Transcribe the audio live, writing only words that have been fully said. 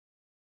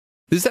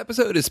This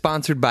episode is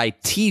sponsored by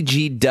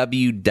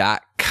TGW.com.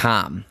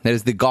 That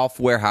is the Golf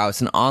Warehouse,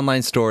 an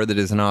online store that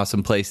is an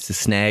awesome place to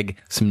snag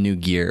some new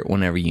gear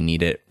whenever you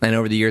need it. And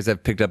over the years,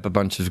 I've picked up a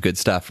bunch of good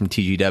stuff from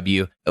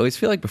TGW. I always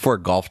feel like before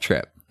a golf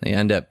trip, they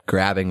end up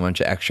grabbing a bunch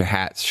of extra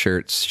hats,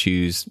 shirts,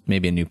 shoes,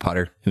 maybe a new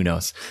putter. Who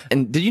knows?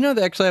 And did you know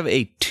they actually have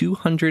a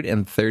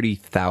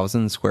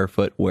 230,000 square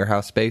foot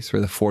warehouse space for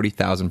the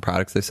 40,000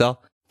 products they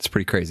sell? It's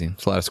pretty crazy.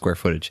 It's a lot of square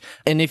footage.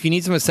 And if you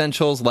need some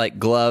essentials like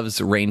gloves,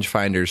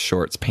 rangefinders,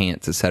 shorts,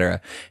 pants, etc.,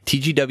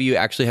 TGW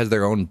actually has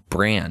their own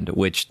brand,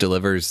 which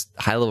delivers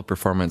high-level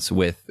performance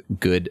with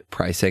good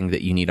pricing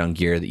that you need on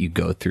gear that you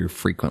go through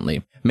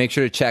frequently. Make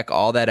sure to check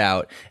all that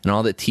out and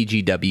all that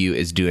TGW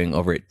is doing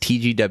over at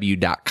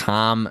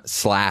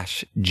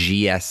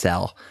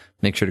tgw.com/GSL.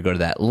 Make sure to go to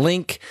that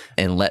link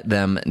and let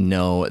them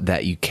know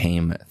that you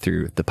came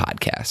through the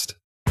podcast.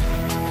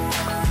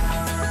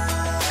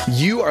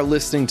 You are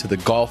listening to the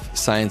Golf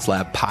Science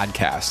Lab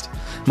podcast.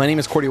 My name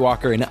is Cordy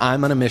Walker, and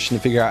I'm on a mission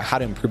to figure out how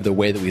to improve the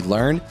way that we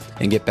learn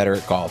and get better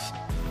at golf.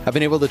 I've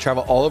been able to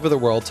travel all over the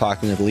world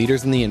talking with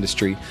leaders in the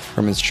industry,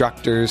 from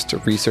instructors to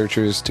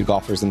researchers to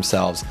golfers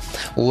themselves,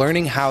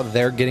 learning how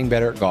they're getting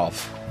better at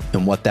golf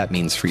and what that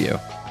means for you.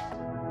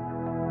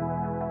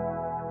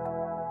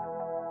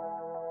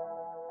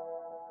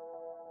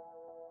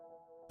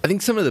 I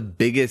think some of the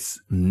biggest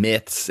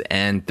myths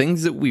and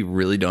things that we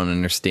really don't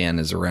understand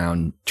is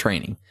around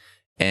training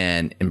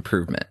and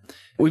improvement.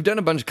 We've done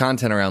a bunch of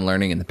content around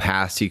learning in the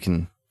past. You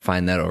can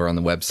find that over on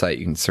the website.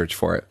 You can search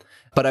for it.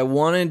 But I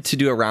wanted to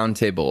do a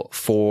roundtable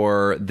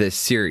for this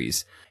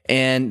series.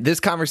 And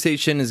this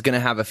conversation is going to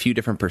have a few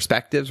different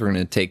perspectives. We're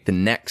going to take the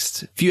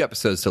next few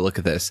episodes to look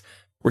at this.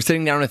 We're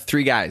sitting down with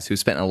three guys who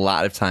spent a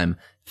lot of time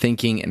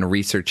thinking and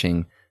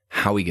researching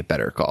how we get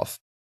better at golf.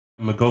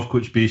 I'm a golf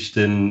coach based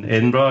in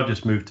Edinburgh. I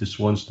just moved to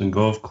Swanston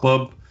Golf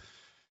Club.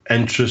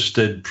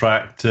 Interested,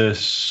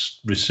 practice,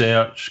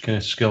 research, kind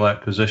of skill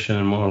acquisition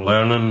and more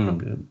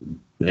learning.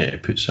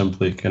 Put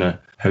simply, kind of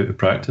how to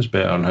practice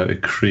better and how to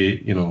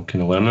create, kind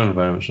of learning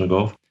environments in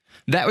golf.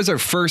 That was our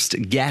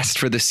first guest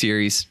for the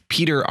series,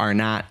 Peter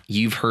Arnott.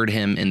 You've heard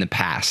him in the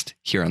past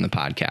here on the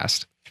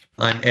podcast.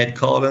 I'm Ed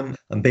Colvin.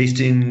 I'm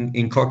based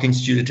in Cork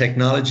Institute of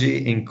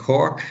Technology in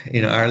Cork,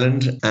 in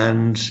Ireland,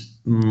 and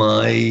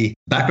my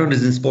background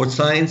is in sports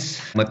science.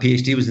 My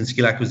PhD was in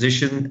skill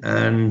acquisition,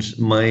 and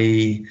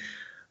my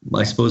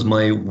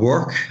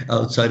work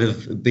outside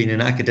of being an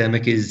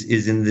academic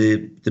is in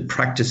the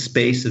practice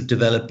space of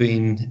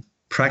developing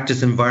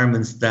practice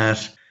environments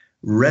that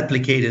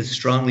replicate as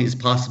strongly as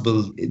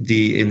possible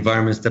the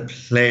environments that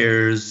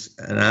players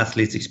and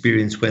athletes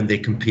experience when they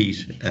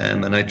compete.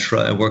 And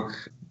I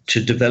work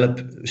to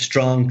develop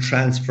strong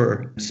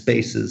transfer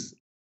spaces.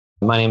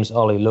 My name's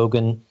Ollie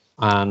Logan.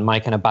 And my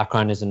kind of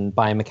background is in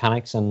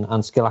biomechanics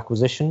and skill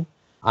acquisition.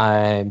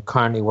 I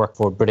currently work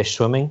for British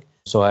Swimming.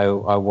 So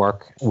I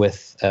work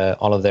with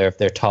all of their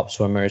top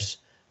swimmers,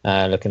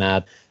 looking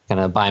at kind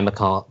of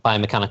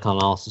biomechanical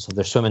analysis of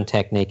their swimming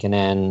technique, and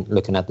then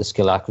looking at the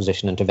skill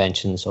acquisition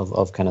interventions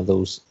of kind of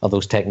those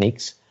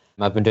techniques.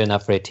 I've been doing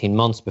that for 18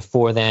 months.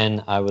 Before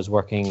then, I was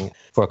working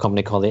for a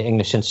company called the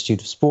English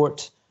Institute of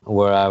Sport,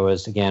 where I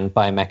was, again,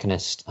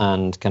 biomechanist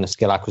and kind of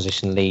skill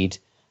acquisition lead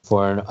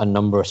for a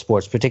number of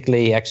sports,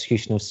 particularly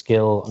execution of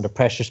skill under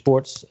pressure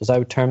sports, as I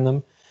would term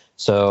them.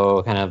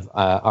 So kind of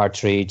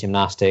archery,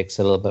 gymnastics,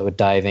 a little bit with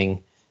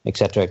diving, et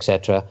cetera, et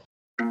cetera.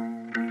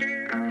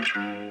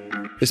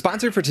 The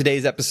sponsor for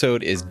today's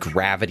episode is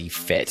Gravity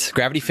Fit.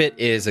 Gravity Fit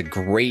is a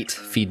great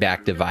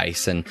feedback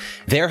device, and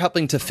they're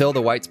helping to fill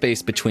the white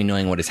space between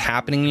knowing what is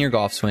happening in your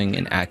golf swing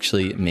and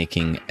actually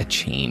making a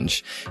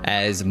change.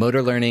 As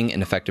motor learning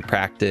and effective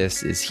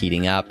practice is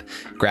heating up,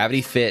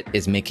 Gravity Fit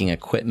is making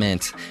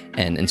equipment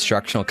and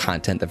instructional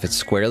content that fits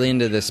squarely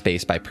into this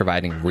space by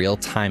providing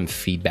real-time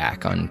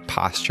feedback on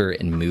posture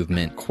and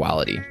movement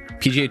quality.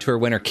 PGA Tour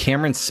winner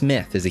Cameron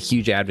Smith is a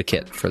huge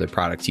advocate for the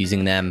products,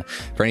 using them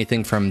for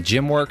anything from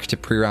gym work to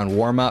pre-round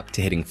warm-up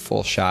to hitting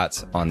full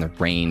shots on the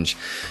range.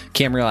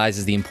 Cam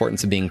realizes the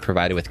importance of being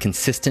provided with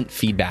consistent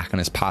feedback on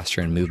his posture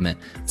and movement,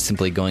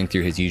 simply going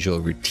through his usual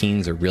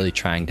routines or really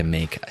trying to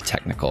make a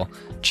technical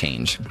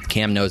change.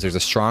 Cam knows there's a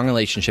strong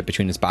relationship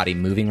between his body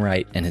moving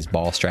right and his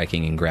ball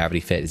striking, and Gravity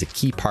Fit is a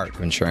key part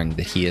of ensuring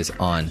that he is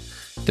on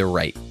the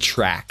right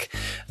track.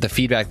 The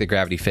feedback that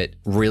Gravity Fit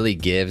really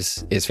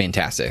gives is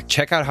fantastic.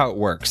 Check out how it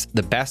works.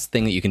 The best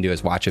thing that you can do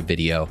is watch a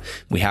video.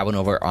 We have one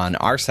over on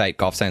our site,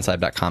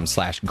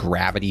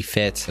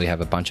 golfsciencelab.com/gravityfit. We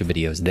have a bunch of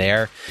videos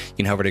there. You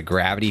can head over to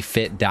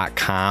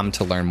gravityfit.com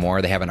to learn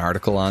more. They have an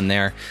article on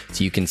there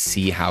so you can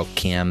see how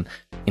Cam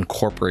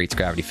incorporates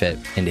Gravity Fit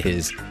into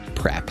his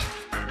prep.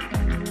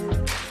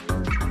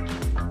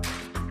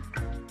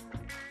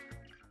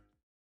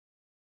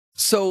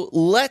 So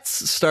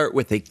let's start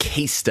with a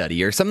case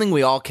study or something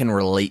we all can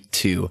relate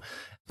to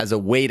as a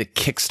way to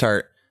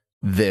kickstart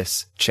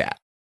this chat.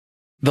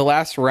 The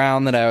last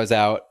round that I was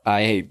out,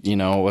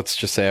 let's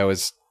just say I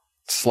was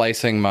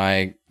slicing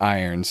my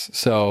irons.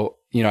 So,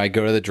 I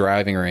go to the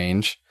driving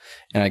range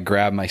and I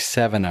grab my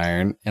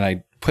 7-iron and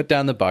I put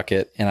down the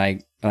bucket and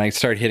I and I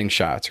start hitting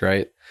shots,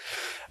 right?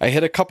 I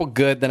hit a couple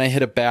good, then I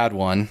hit a bad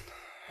one.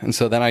 And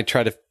so then I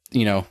try to,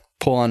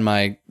 pull on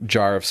my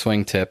jar of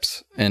swing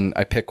tips and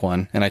I pick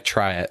one and I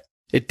try it.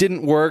 It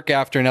didn't work.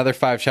 After another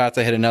 5 shots,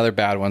 I hit another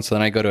bad one. So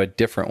then I go to a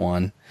different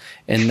one.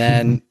 And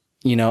then,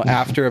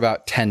 after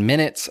about 10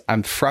 minutes,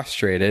 I'm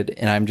frustrated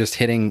and I'm just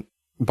hitting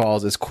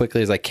balls as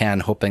quickly as I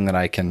can, hoping that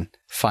I can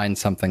find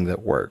something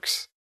that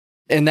works.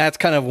 And that's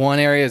kind of one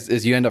area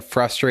is you end up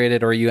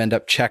frustrated or you end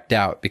up checked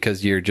out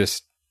because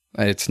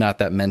it's not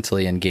that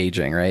mentally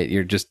engaging, right?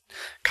 You're just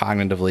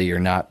cognitively, you're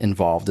not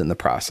involved in the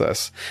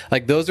process.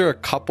 Like those are a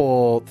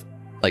couple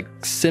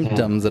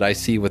symptoms that I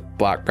see with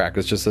block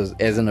practice just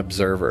as an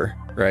observer,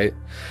 right?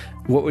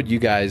 What would you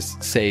guys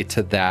say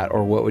to that,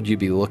 or what would you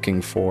be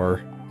looking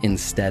for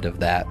instead of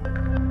that?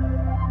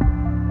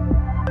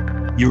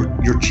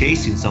 You're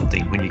chasing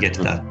something when you get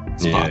to that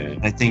spot. Yeah.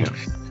 I think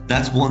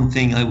that's one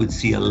thing I would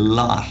see a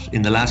lot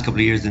in the last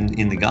couple of years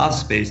in the golf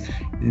space,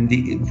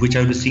 which I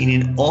would have seen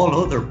in all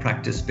other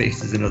practice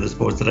spaces in other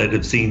sports that I'd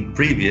have seen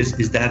previous,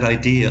 is that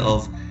idea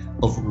of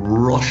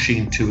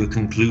rushing to a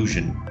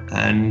conclusion.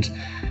 And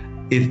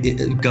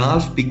if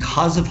golf,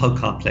 because of how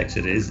complex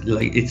it is,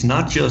 it's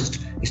not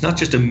just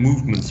a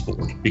movement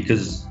sport,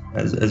 because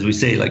as we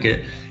say,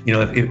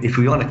 if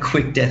we want a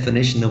quick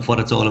definition of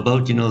what it's all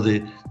about,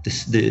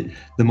 the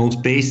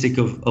most basic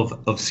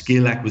of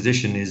skill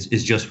acquisition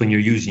is just when you're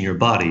using your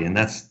body, and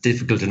that's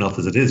difficult enough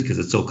as it is because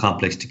it's so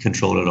complex to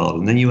control it all.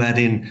 And then you add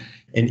in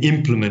an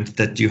implement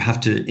that you have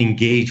to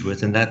engage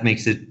with, and that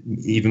makes it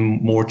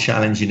even more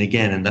challenging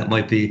again. And that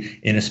might be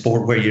in a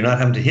sport where you're not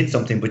having to hit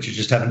something, but you're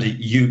just having to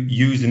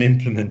use an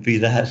implement, be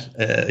that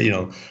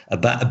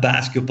a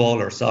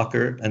basketball or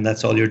soccer, and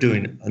that's all you're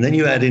doing. And then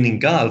you add in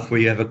golf where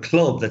you have a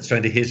club that's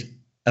trying to hit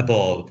a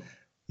ball.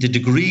 The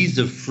degrees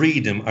of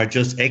freedom are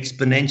just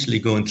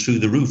exponentially going through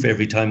the roof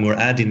every time we're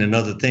adding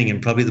another thing. And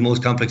probably the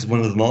most complex one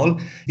of them all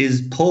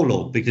is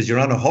polo, because you're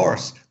on a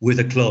horse with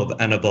a club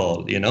and a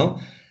ball,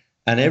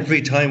 And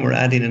every time we're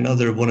adding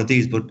another one of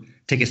these, but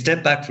take a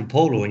step back from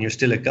polo and you're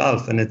still at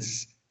golf, and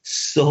it's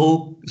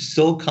so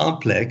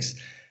complex.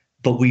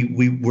 But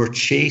we're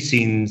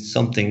chasing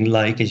something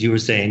like, as you were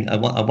saying, I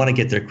want to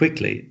get there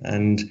quickly.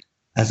 And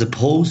as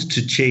opposed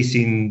to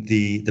chasing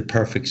the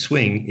perfect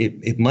swing,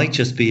 it might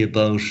just be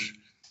about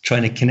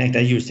trying to connect,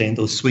 as you were saying,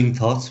 those swing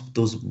thoughts,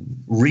 those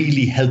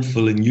really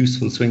helpful and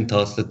useful swing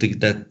thoughts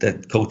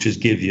that coaches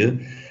give you.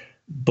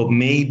 But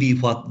maybe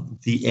what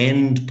the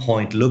end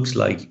point looks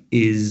like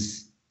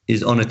is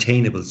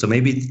unattainable. So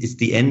maybe it's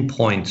the end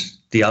point,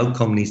 the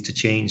outcome needs to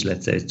change,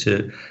 let's say,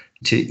 to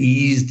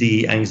ease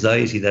the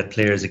anxiety that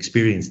players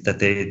experience, that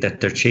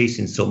they're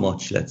chasing so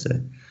much, let's say.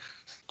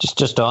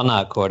 Just on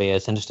that, Cordy,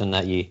 it's interesting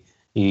that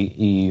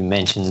you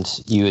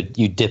mentioned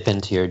you dip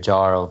into your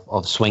jar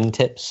of swing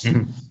tips,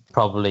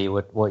 probably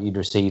with what you'd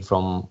receive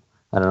from,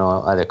 I don't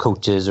know, either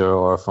coaches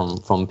or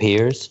from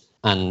peers.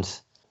 And,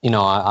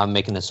 I'm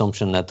making an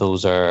assumption that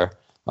those are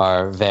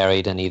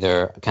varied in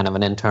either kind of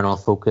an internal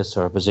focus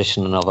or a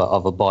position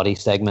of a body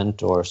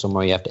segment or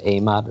somewhere you have to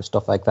aim at or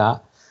stuff like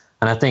that.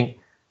 And I think,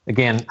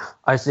 again,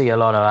 I see a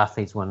lot of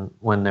athletes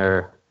when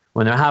they're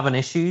having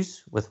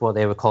issues with what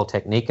they would call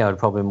technique, I would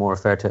probably more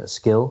refer to it as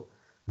skill.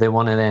 They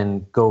want to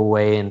then go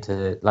away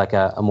into like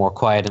a more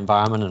quiet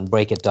environment and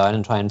break it down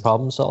and try and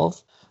problem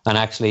solve. And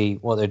actually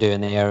what they're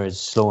doing there is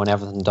slowing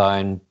everything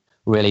down,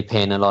 really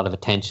paying a lot of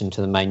attention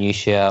to the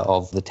minutiae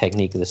of the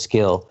technique of the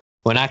skill.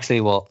 When actually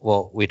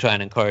what we try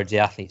and encourage the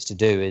athletes to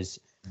do is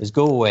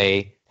go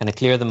away, kind of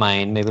clear the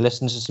mind, maybe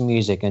listen to some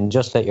music and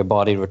just let your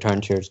body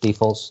return to its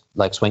default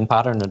like swing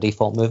pattern or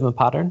default movement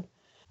pattern.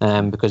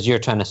 Because you're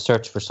trying to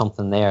search for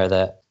something there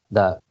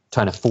that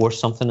trying to force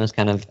something, as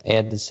kind of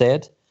Ed has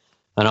said.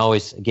 And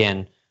always,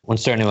 again,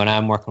 certainly when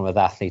I'm working with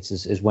athletes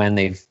is when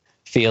they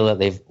feel that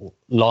they've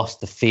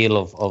lost the feel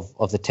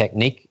of the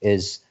technique,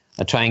 is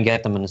I try and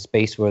get them in a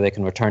space where they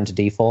can return to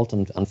default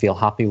and feel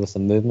happy with the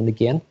movement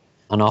again.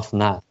 And often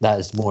that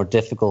is more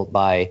difficult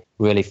by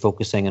really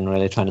focusing and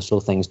really trying to slow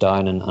things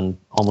down and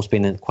almost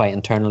being quite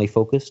internally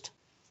focused.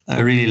 I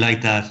really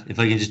like that. If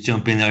I can just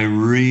jump in, I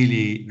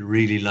really,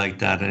 really like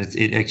that. And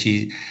it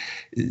actually,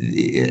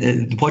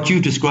 what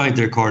you described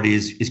there, Cordy,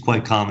 is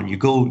quite common. You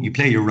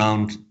play your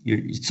round,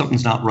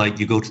 something's not right,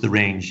 you go to the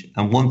range.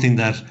 And one thing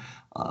that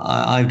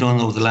I've done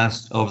over the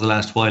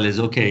last while is,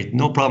 okay,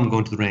 no problem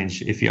going to the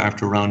range if you're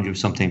after a round of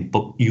something,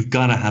 but you've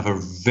got to have a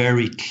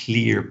very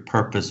clear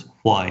purpose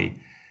why.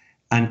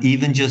 And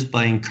even just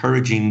by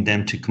encouraging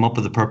them to come up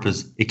with a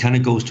purpose, it kind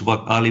of goes to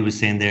what Ollie was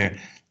saying there.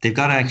 They've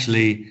got to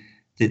actually,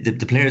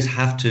 the players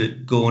have to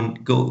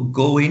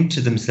go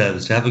into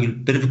themselves, to have a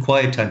bit of a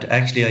quiet time to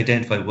actually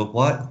identify,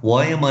 well,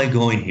 why am I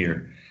going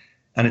here?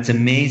 And it's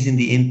amazing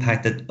the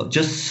impact that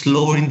just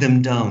slowing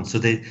them down so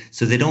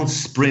they don't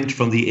sprint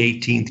from the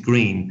 18th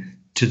green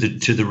to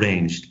the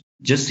range.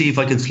 Just see if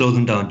I can slow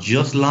them down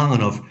just long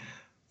enough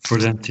for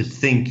them to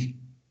think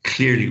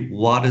clearly,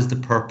 what is the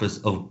purpose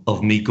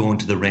of me going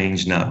to the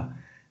range now?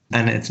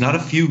 And it's not a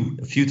few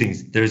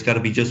things. There's got to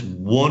be just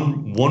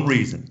one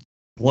reason,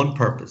 one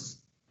purpose.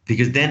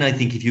 Because then I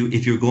think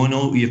if you're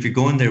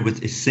going there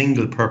with a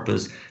single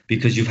purpose,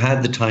 because you've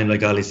had the time,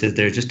 like Ali says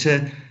there, just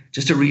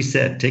to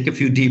reset, take a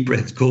few deep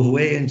breaths, go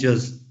away and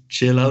just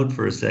chill out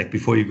for a sec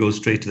before you go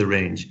straight to the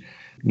range.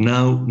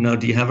 Now,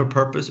 do you have a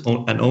purpose?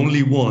 And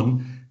only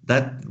one.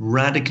 That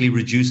radically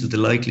reduces the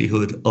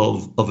likelihood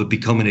of it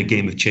becoming a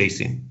game of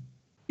chasing.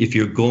 If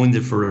you're going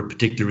there for a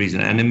particular reason,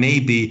 and it may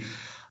be,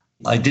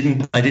 I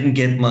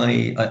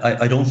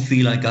don't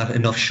feel I got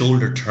enough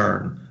shoulder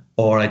turn,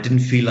 or I didn't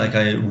feel like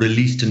I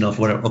released enough,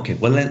 whatever. Okay,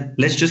 well,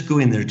 let's just go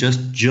in there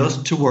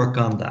just to work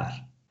on that,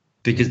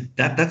 because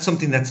that's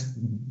something that's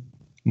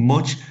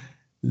much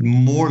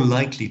more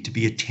likely to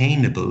be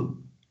attainable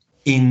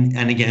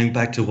and again,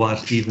 back to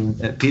what even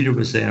Peter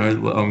was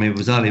saying, or maybe it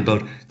was Ali,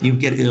 about you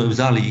get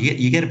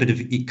a bit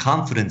of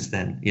confidence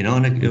then, and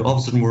all of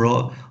a sudden we're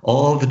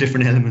all the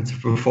different elements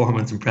of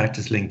performance and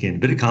practice link in. A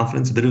bit of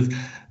confidence, a bit of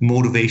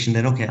motivation.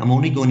 Then, okay, I'm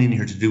only going in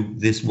here to do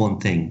this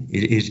one thing.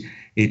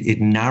 It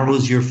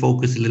narrows your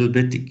focus a little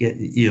bit to get,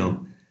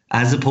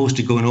 as opposed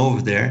to going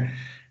over there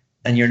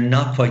and you're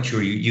not quite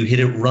sure. You hit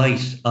it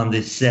right on the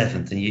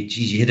 7th, and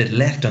you hit it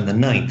left on the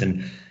 9th,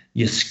 and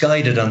you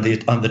skied it on the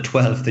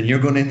 12th, and you're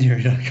going in there,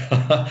 you're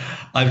like,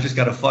 I've just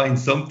got to find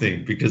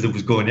something, because it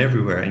was going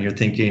everywhere. And you're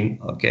thinking,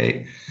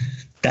 okay,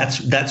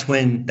 that's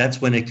when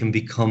it can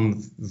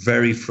become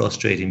very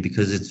frustrating,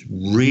 because it's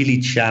really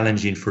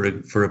challenging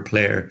for a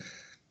player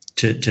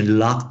to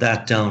lock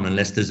that down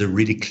unless there's a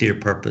really clear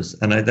purpose.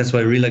 And that's why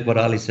I really like what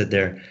Ali said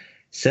there.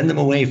 Send them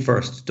away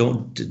first.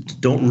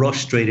 Don't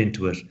rush straight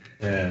into it.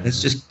 Yeah.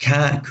 Let's just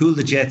cool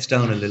the jets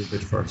down a little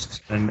bit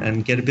first,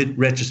 and get a bit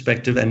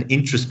retrospective and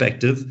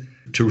introspective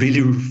to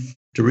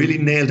really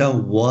nail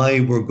down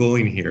why we're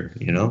going here.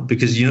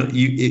 Because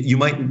you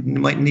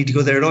might need to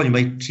go there at all. You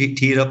might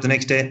tee it up the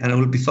next day, and it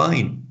will be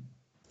fine.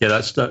 Yeah,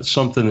 that's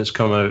something that's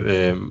come out.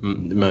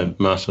 My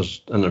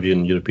Masters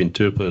interviewing European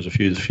Tour players, a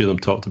few of them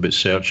talked about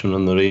searching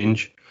on the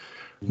range.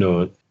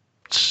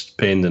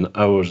 Spending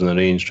hours in the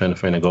range trying to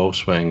find a golf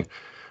swing. A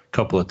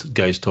couple of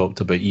guys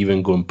talked about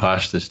even going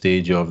past the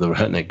stage of they were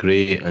hitting it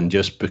great, and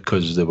just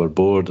because they were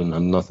bored and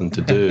had nothing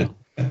to do,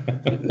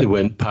 they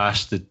went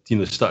past the,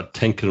 started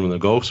tinkering with the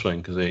golf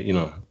swing, because they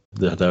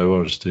had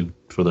hours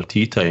for their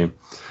tee time.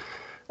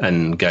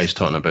 And guys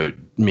talking about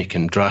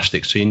making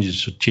drastic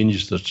changes to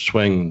their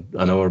swing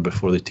an hour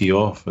before they tee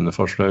off in the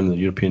first round of the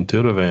European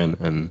Tour event,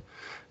 and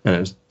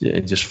it's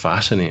just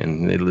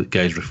fascinating. The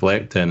guys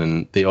reflecting,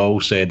 and they all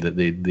said that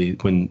they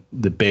when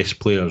the best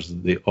players,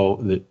 they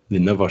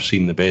never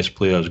seen the best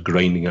players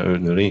grinding it out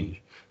in the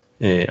range.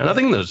 And I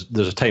think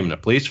there's a time and a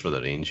place for the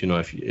range.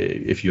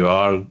 If you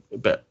are,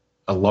 but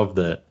I love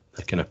the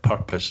kind of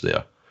purpose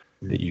there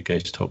that you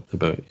guys talked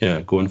about.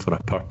 Yeah, going for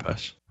a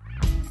purpose.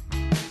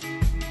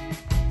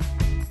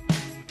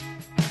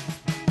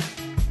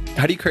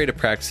 How do you create a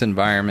practice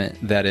environment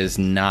that is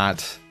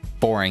not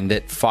boring,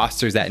 that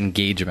fosters that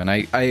engagement?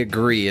 I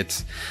agree.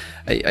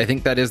 I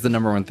think that is the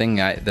number one thing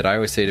that I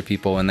always say to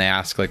people when they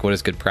ask, like, what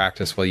is good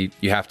practice? Well,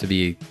 you have to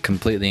be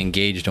completely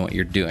engaged in what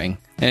you're doing.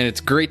 And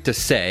it's great to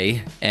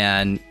say,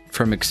 and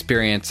from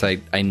experience,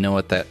 I know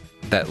what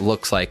that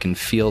looks like and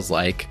feels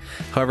like.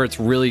 However, it's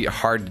really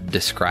hard to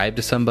describe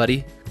to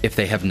somebody if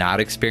they have not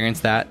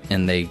experienced that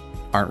and they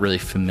aren't really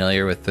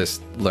familiar with this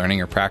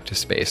learning or practice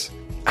space.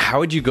 How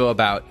would you go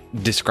about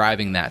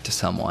describing that to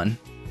someone?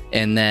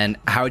 And then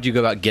how would you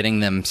go about getting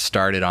them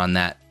started on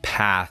that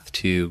path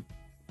to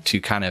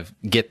kind of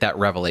get that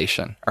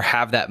revelation, or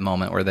have that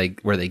moment where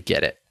they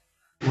get it?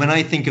 When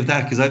I think of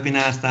that, because I've been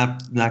asked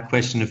that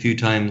question a few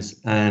times,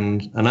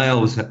 and I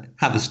always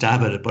have a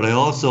stab at it, but I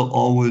also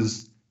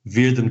always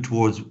veer them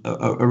towards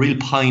a real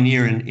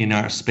pioneer in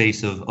our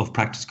space of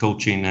practice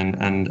coaching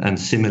and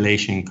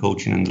simulation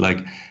coaching, and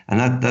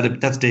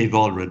that's Dave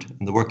Allred,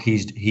 and the work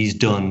he's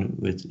done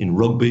in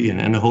rugby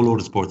and a whole load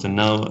of sports, and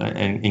now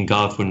in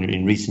golf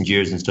in recent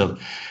years and stuff.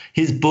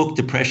 His book,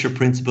 The Pressure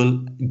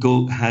Principle,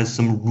 has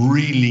some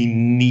really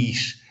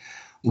neat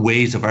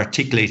ways of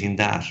articulating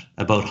that,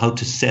 about how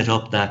to set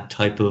up that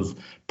type of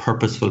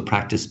purposeful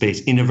practice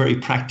space in a very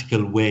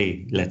practical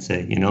way, let's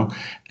say,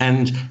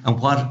 and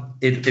what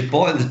it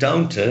boils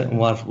down to, and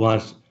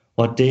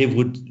what Dave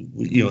would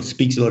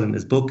speaks about in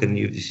his book, and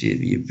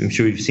I'm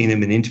sure you've seen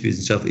him in interviews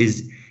and stuff,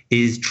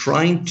 is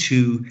trying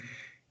to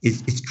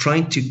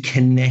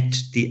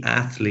connect the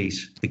athlete,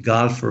 the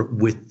golfer,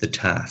 with the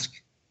task.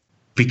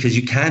 Because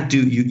you can't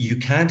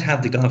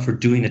have the golfer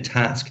doing a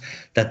task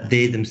that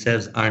they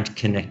themselves aren't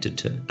connected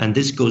to. And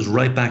this goes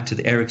right back to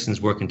the Erickson's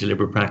work in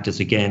deliberate practice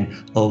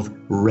again, of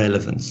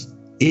relevance.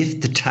 If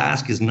the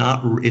task is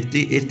not, if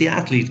the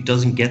athlete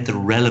doesn't get the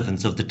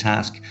relevance of the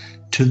task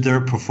to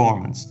their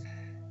performance,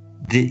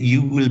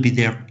 you will be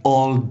there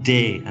all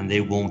day and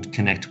they won't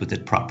connect with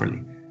it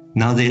properly.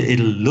 Now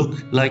it'll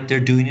look like they're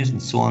doing it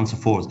and so on and so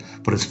forth.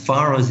 But as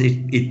far as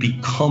it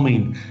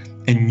becoming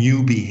a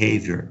new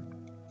behavior,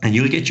 and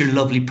you'll get your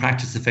lovely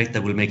practice effect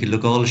that will make it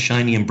look all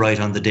shiny and bright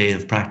on the day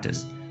of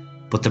practice,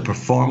 but the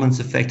performance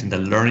effect and the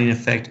learning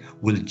effect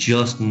will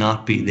just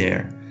not be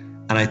there.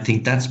 And I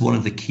think that's one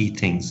of the key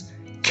things.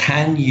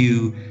 Can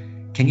you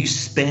can you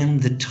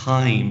spend the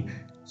time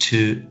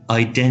to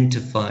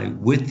identify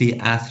with the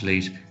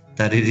athlete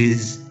that it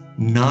is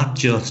not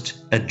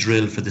just a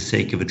drill for the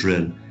sake of a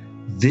drill.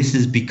 This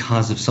is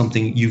because of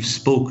something you've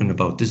spoken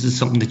about. This is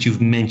something that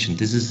you've mentioned.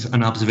 This is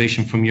an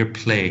observation from your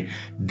play.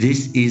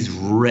 This is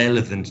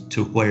relevant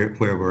to where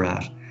we're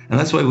at. And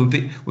that's why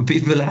when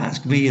people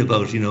ask me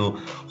about,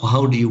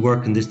 how do you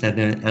work in this, that,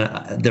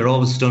 and they're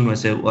always stunned when I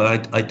say, well,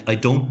 I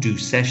don't do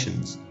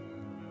sessions.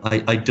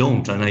 I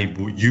don't, and I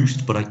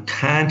used, but I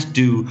can't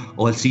do,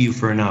 I'll see you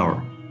for an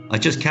hour. I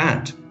just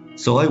can't.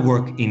 So I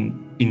work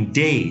in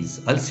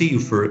days. I'll see you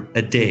for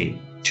a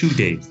day, 2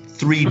 days,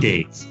 3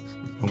 days.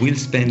 And we'll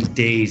spend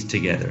days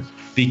together,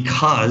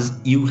 because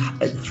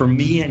for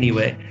me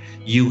anyway,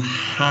 you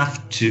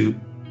have to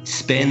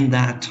spend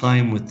that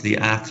time with the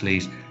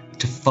athlete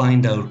to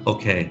find out,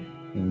 okay,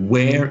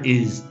 where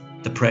is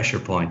the pressure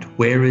point?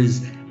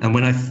 And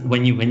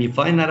when you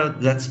find that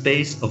out, that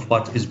space of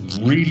what is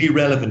really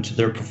relevant to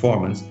their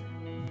performance,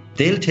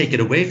 they'll take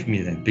it away from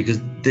you then, because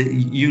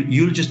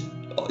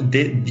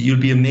you'll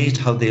be amazed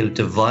how they'll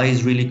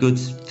devise really good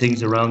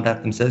things around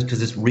that themselves,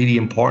 because it's really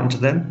important to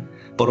them.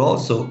 But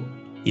also,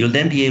 you'll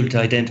then be able to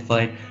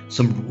identify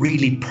some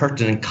really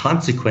pertinent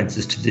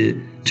consequences to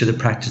the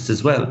practice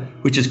as well,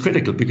 which is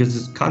critical, because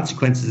there's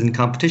consequences in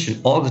competition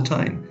all the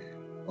time.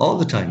 All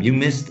the time. You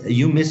miss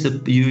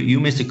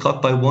a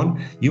cut by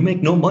one, you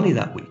make no money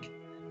that week.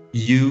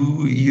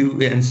 You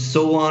and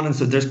so on, and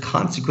so there's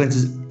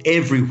consequences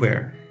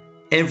everywhere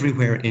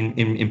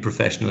in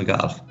professional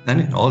golf and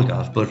in all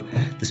golf, but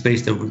the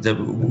space that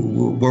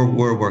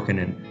we're working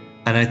in.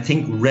 And I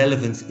think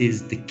relevance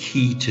is the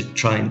key to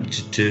trying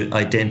to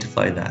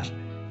identify that.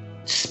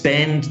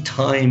 Spend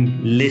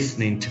time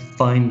listening to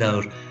find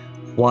out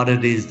what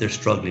it is they're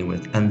struggling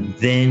with, and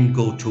then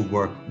go to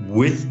work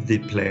with the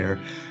player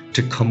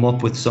to come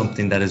up with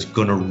something that is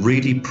going to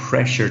really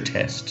pressure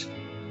test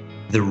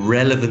the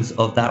relevance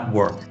of that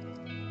work.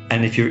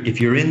 And if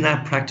you're in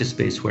that practice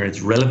space where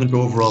it's relevant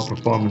to overall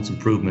performance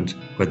improvement,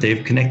 where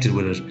they've connected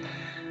with it,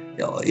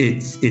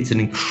 it's an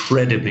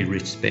incredibly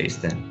rich space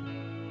then.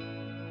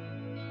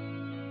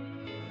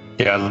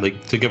 Yeah,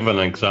 like to give an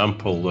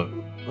example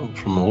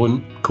from my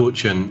own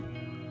coaching,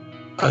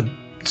 a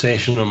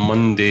session on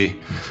Monday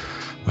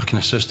with an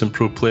assistant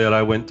pro player,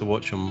 I went to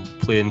watch him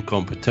play in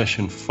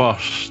competition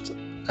first,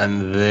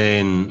 and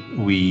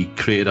then we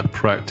created a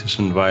practice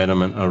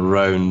environment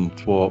around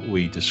what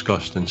we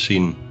discussed and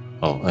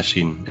I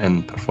seen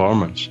in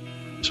performance.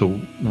 So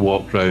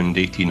walked around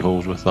 18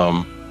 holes with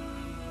him.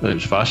 It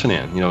was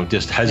fascinating,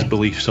 just his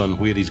beliefs on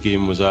where his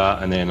game was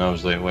at, and then I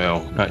was like,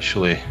 well,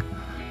 actually,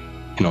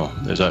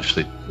 there's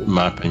actually, in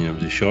my opinion, it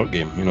was a short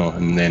game,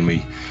 and then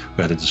we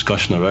had a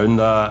discussion around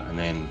that, and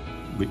then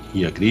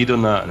he agreed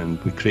on that, and then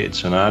we created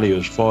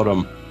scenarios for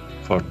him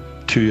for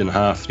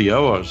 2.5, 3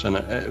 hours, and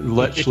it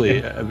literally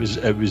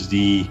it was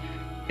the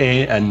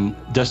and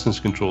distance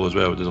control as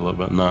well. We did a little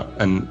bit on that,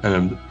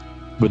 and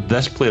with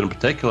this player in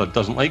particular,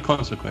 doesn't like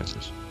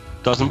consequences,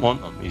 doesn't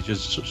want them. He's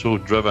just so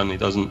driven. He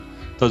doesn't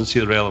see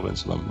the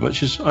relevance of them,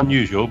 which is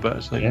unusual. But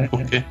it's like,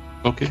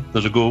 okay,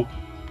 there's a goal,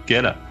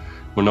 get it.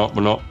 We're not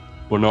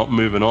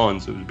moving on.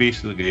 So it was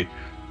basically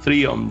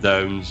 3 up and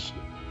downs,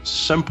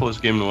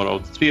 simplest game in the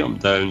world. 3 up and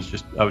downs.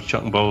 Just I was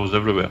chucking balls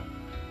everywhere.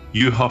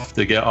 You have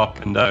to get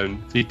up and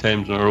down 3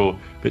 times in a row,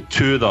 but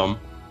 2 of them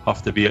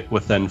have to be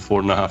within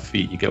 4.5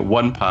 feet. You get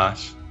 1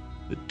 pass,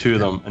 but 2 of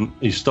them, and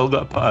you still got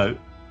to put out.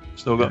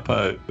 But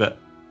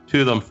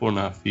 2 of them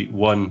 4.5 feet.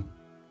 1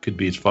 could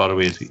be as far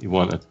away as you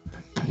wanted.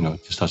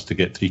 It just has to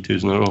get 3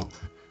 twos in a row.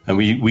 And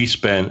we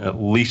spent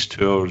at least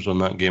 2 hours on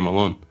that game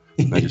alone.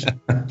 And I just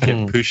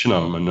kept pushing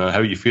them. And how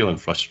are you feeling?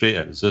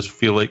 Frustrated? Does this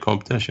feel like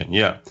competition?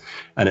 Yeah.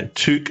 And it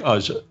took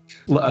us, it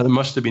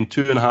must have been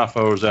 2.5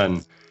 hours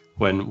in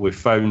when we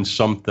found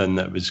something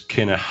that was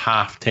kind of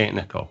half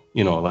technical.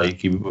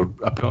 Like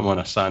I put him on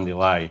a sandy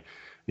lie.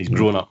 He's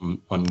grown up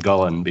on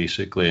Gullen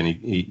basically,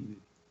 and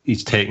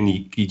his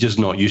technique, he's just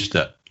not used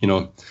to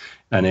it,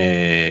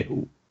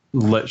 and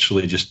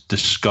literally just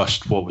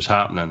discussed what was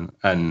happening,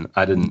 and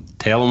I didn't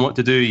tell him what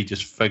to do. He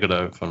just figured it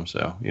out for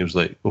himself. He was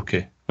like,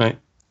 okay, right,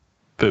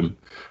 boom.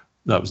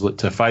 That was like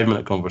to a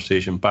 5-minute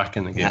conversation, back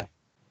in the game.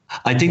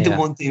 I think the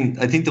one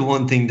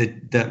thing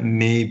that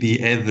may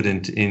be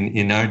evident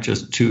in our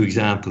just 2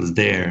 examples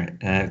there,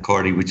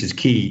 Cordy, which is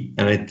key,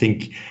 and I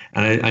think,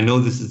 and I know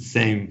this is the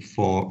same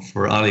for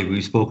Ali,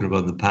 we've spoken about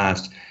in the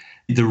past.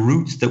 The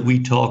routes that we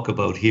talk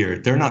about here,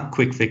 they're not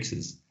quick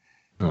fixes.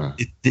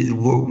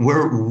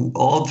 We're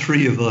all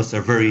 3 of us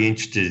are very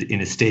interested in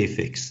a stay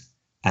fix,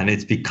 and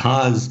it's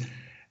because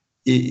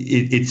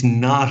it's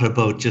not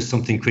about just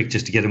something quick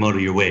just to get him out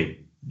of your way.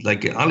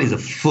 Like Ollie's a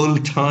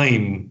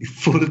full-time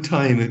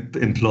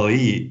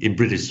employee in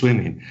British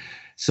Swimming,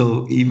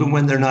 so even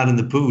when they're not in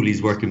the pool,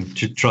 he's working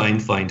to try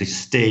and find a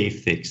stay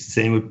fix.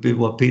 Same with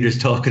what Peter's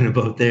talking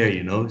about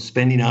there,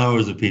 spending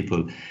hours with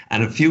people.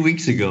 And a few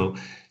weeks ago,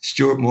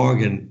 Stuart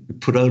Morgan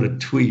put out a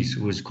tweet.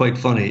 It was quite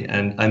funny,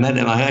 and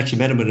I actually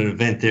met him at an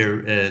event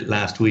there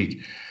last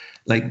week.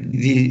 Like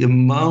the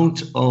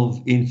amount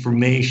of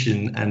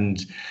information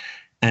and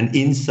and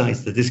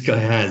insights that this guy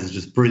has is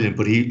just brilliant.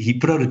 But he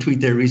put out a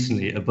tweet there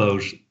recently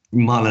about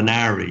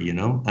Molinari, you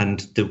know,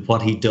 and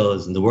what he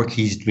does and the work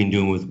he's been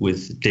doing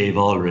with Dave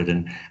Allred.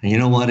 And you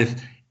know what,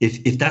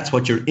 if that's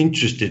what you're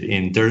interested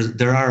in,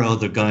 there are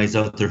other guys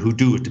out there who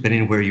do it,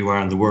 depending on where you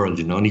are in the world,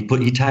 you know. And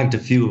he tagged a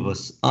few of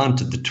us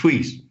onto the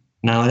tweet.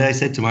 Now, I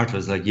said to Martha, I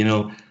was like, you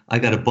know, I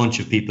got a bunch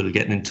of people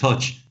getting in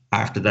touch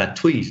after that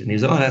tweet. And he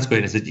was like, oh, that's great.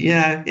 And I said,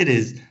 yeah, it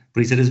is.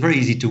 But he said, it's very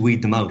easy to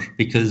weed them out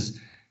because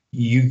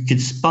you could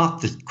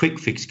spot the quick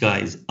fix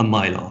guys a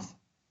mile off,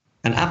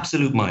 an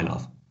absolute mile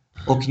off.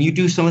 Oh, can you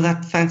do some of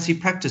that fancy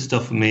practice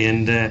stuff for me?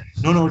 And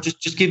no,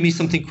 just give me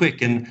something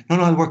quick. And no,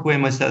 I'll work away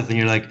myself. And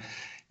you're like,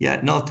 yeah,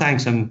 no,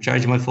 thanks. I'm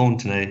charging my phone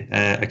tonight.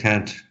 I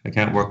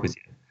can't work with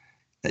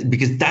you,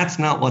 because that's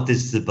not what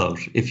this is about.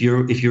 If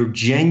you're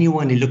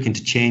genuinely looking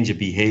to change a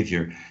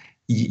behavior,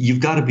 you've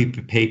got to be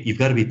prepared. You've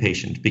got to be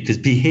patient, because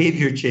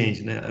behavior change.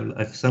 And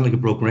I sound like a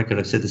broken record.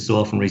 I've said this so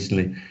often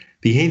recently.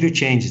 Behavior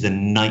change is a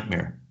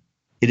nightmare.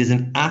 It is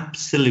an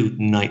absolute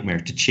nightmare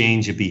to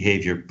change a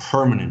behavior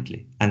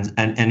permanently and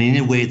in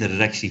a way that it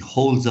actually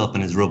holds up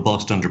and is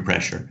robust under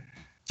pressure.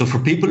 So for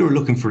people who are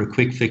looking for a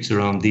quick fix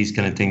around these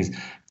kind of things,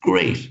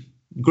 great.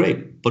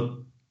 But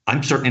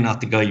I'm certainly not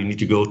the guy you need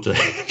to go to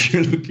if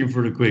you're looking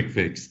for a quick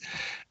fix.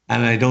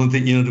 And I don't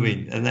think, you know what I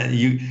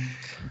mean?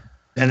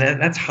 And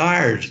that's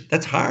hard.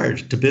 That's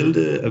hard to build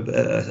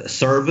a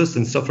service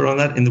and stuff around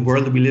that in the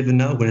world that we live in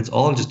now, when it's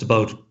all just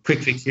about quick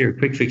fix here,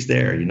 quick fix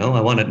there. You know,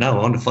 I want it now.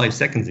 I want it 5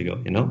 seconds ago.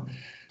 You know,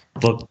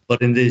 but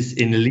in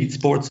elite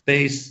sports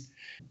space,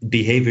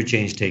 behavior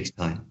change takes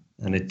time,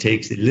 and it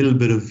takes a little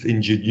bit of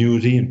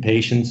ingenuity and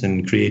patience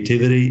and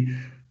creativity.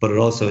 But it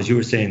also, as you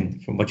were saying,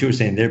 from what you were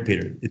saying there,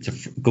 Peter,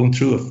 it's going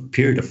through a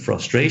period of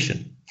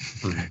frustration.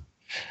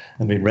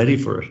 I mean, ready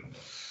for it.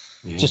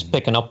 Just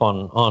picking up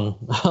on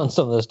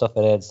some of the stuff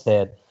that Ed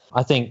said,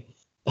 I think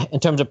in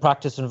terms of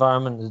practice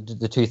environment,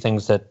 the two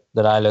things that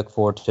I look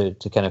for to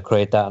kind of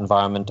create that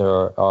environment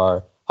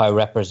are how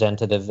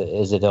representative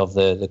is it of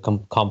the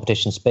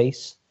competition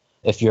space.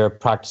 If you're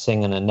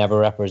practicing and it never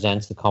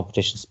represents the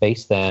competition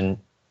space, then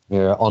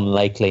you're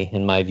unlikely,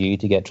 in my view,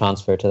 to get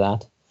transferred to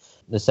that.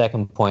 The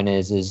second point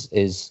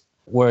is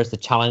where is the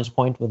challenge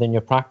point within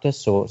your practice?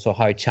 So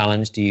how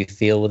challenged do you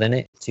feel within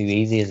it? Too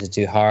easy? Is it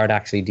too hard?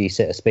 Actually, do you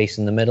set a space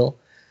in the middle?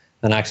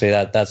 And actually,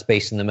 that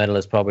space in the middle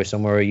is probably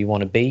somewhere where you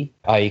want to be.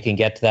 How you can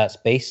get to that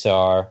space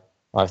are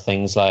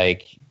things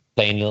like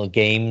playing little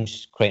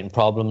games, creating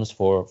problems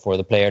for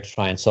the player to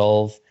try and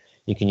solve.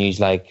 You can use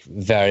like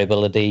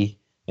variability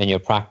in your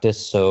practice.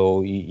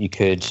 So you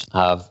could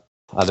have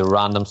either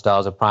random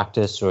styles of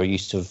practice or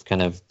use of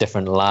kind of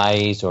different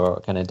lies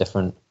or kind of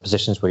different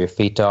positions where your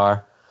feet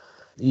are.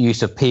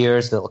 Use of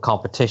peers, little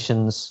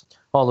competitions,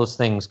 all those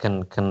things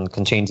can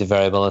change the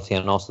variability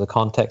and also the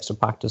context of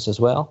practice as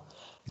well.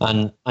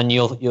 And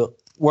you'll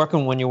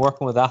when you're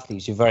working with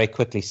athletes, you very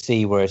quickly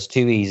see where it's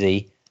too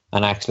easy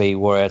and actually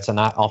where it's an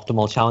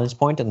optimal challenge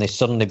point, and they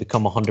suddenly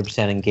become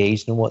 100%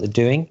 engaged in what they're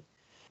doing.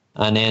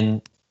 And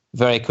then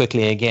very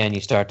quickly again,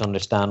 you start to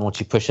understand once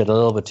you push it a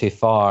little bit too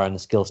far and the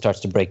skill starts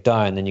to break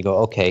down, then you go,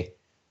 okay,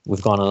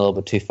 we've gone a little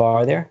bit too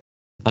far there.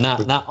 And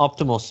that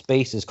optimal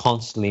space is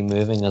constantly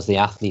moving as the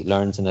athlete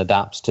learns and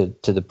adapts to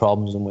the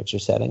problems in which you're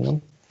setting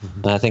them.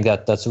 Mm-hmm. And I think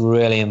that's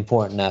really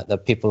important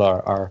that people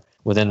are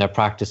within their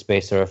practice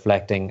space are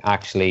reflecting,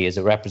 actually, is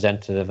it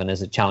representative and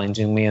is it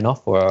challenging me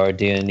enough, or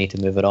do you need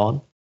to move it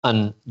on?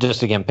 And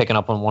just again, picking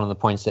up on one of the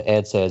points that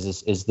Ed says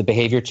is the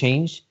behavior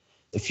change.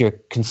 If you're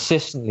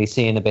consistently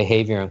seeing a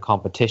behavior in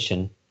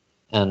competition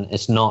and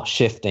it's not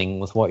shifting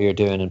with what you're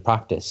doing in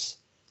practice,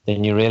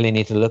 then you really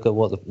need to look at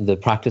what the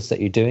practice that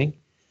you're doing.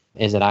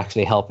 Is it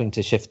actually helping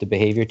to shift the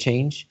behavior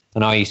change?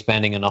 And are you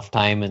spending enough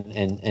time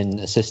in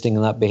assisting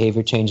in that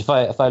behavior change? If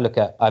I look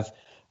at,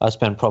 I've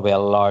spent probably a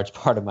large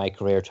part of my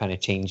career trying to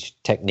change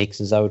techniques,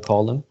 as I would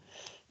call them.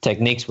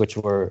 Techniques which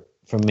were,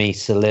 for me,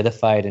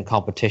 solidified in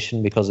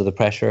competition because of the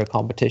pressure of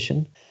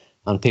competition.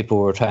 And people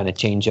were trying to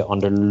change it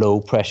under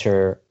low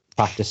pressure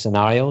practice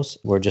scenarios,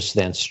 were just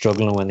then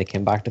struggling when they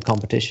came back to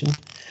competition.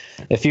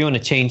 If you want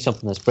to change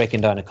something that's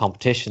breaking down a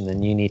competition,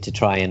 then you need to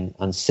try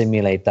and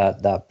simulate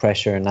that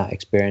pressure and that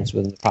experience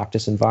within the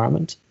practice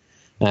environment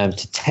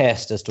to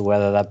test as to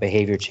whether that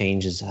behavior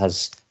change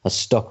has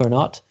stuck or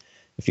not.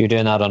 If you're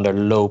doing that under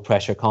low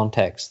pressure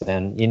context,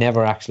 then you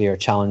never actually are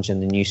challenging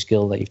the new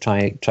skill that you've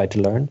tried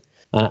to learn.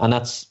 And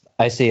that's,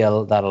 I see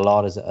that a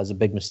lot as a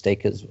big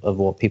mistake of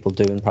what people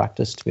do in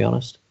practice, to be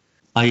honest.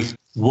 I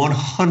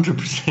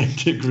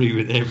 100% agree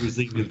with every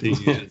single thing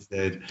you just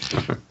said.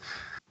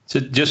 So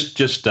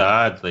just to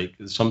add, like,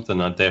 something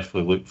I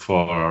definitely look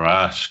for or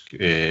ask,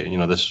 this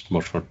is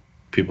more for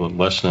people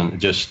listening,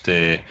 just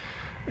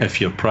if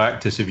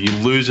you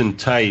lose in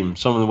time,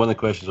 one of the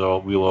questions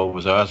we'll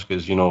always ask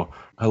is, how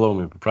long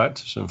have you been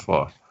practicing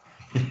for?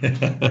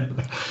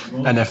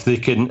 And if they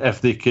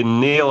can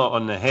nail it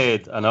on the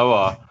head an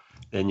hour,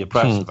 then your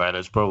practice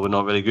environment is probably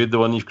not very good, the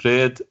one you've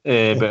created.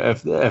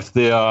 But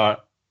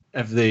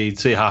if they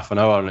say half an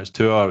hour and it's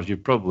 2 hours,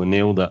 you've probably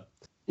nailed it.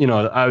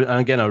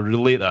 I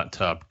relate that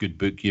to a good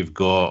book you've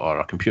got or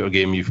a computer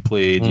game you've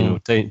played.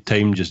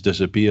 Time just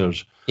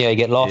disappears. Yeah, you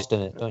get lost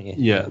in it, don't you?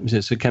 Yeah,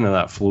 it's a kind of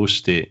that flow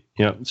state.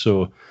 Yeah,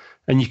 so,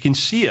 and you can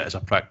see it as a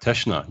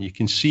practitioner. You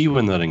can see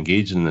when they're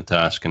engaged in the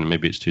task and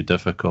maybe it's too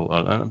difficult.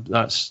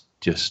 That's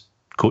just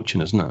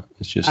coaching, isn't it?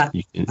 It's just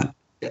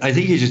I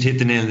think you just hit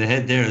the nail on the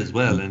head there as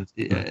well, and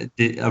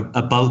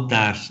about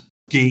that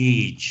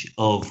gauge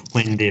of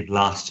when they've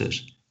lost it.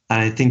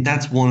 And I think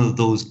that's one of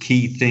those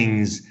key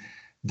things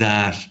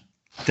that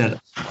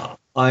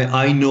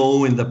I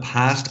know in the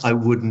past I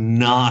would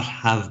not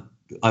have.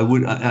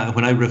 When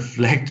I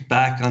reflect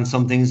back on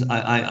some things,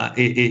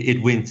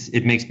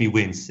 it makes me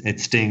wince. It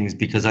stings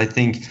because I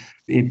think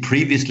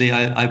previously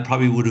I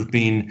probably would have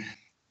been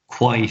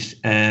quite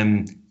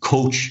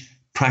coach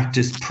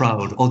practice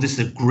proud. Oh, this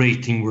is a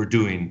great thing we're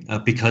doing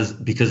because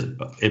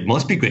it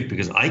must be great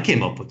because I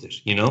came up with it,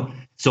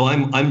 So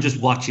I'm just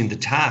watching the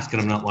task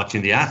and I'm not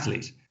watching the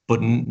athlete.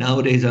 But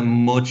nowadays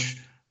I'm much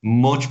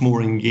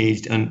more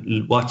engaged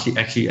and watching,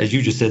 actually, as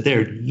you just said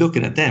there,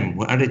 looking at them.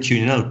 Are they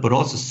tuning out? But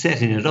also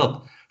setting it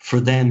up for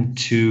them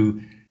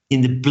to,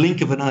 in the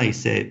blink of an eye,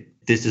 say,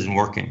 this isn't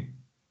working.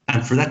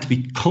 And for that to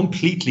be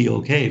completely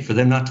okay, for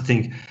them not to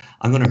think,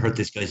 I'm going to hurt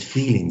this guy's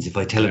feelings if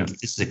I tell him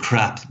this is a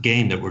crap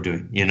game that we're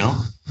doing,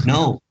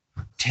 No,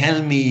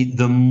 tell me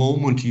the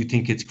moment you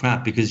think it's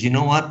crap, because you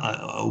know what?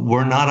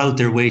 We're not out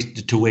there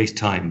to waste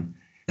time.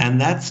 And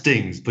that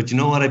stings. But you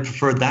know what? I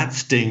prefer that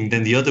sting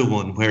than the other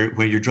one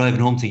where you're driving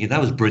home thinking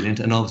that was brilliant.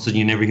 And all of a sudden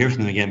you never hear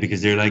from them again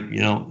because they're like,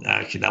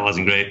 actually, that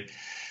wasn't great.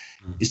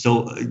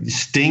 So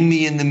sting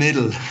me in the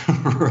middle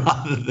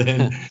rather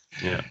than,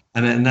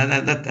 and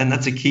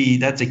that's a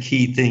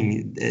key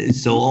thing.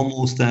 So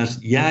almost that,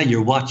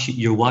 you're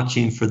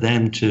watching for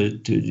them to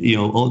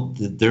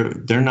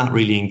they're not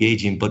really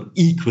engaging, but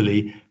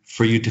equally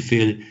for you to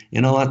feel,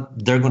 you know what,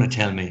 they're going to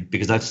tell me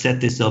because I've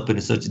set this up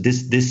in such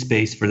this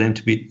space for them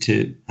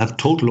to have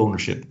total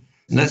ownership.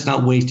 And let's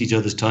not waste each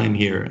other's time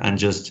here and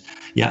just,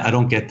 I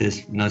don't get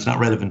this. No, it's not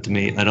relevant to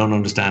me. I don't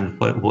understand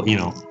what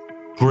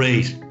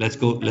Great. Let's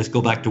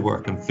go back to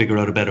work and figure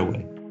out a better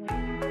way.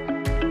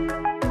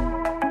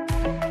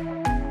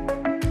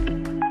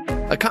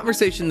 A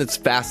conversation that's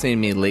fascinated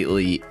me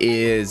lately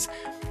is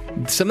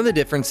some of the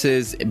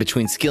differences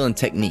between skill and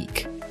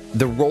technique,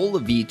 the role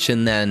of each,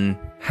 and then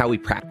how we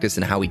practice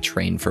and how we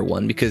train for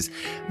one, because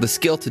the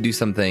skill to do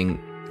something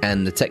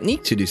and the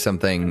technique to do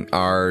something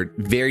are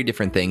very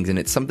different things. And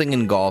it's something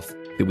in golf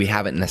that we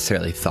haven't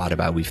necessarily thought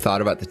about. We've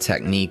thought about the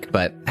technique,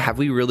 but have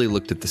we really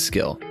looked at the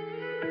skill?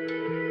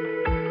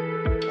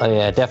 Oh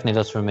yeah, it definitely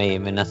does for me. I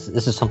mean, this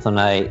is something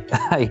I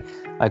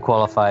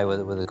qualify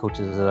with the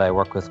coaches that I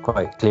work with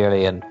quite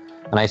clearly, and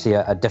I see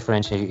a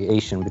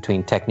differentiation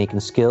between technique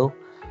and skill.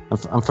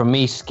 And for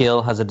me,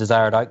 skill has a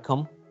desired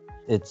outcome.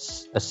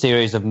 It's a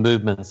series of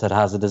movements that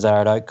has a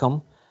desired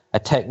outcome. A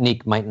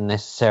technique mightn't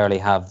necessarily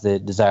have the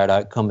desired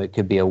outcome. It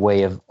could be a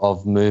way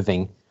of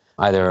moving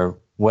either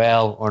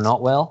well or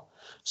not well.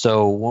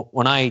 So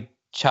when I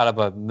chat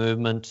about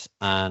movement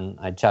and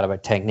I chat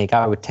about technique,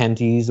 I would tend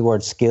to use the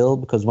word skill,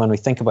 because when we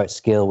think about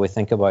skill, we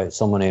think about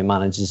someone who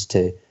manages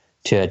to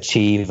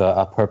achieve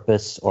a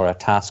purpose or a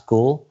task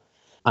goal.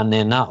 And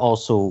then that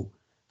also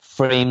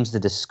frames the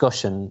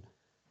discussion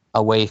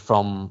away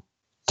from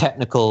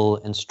technical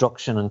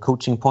instruction and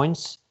coaching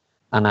points,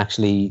 and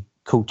actually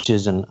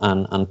coaches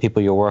and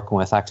people you're working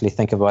with actually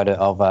think about it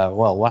of,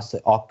 what's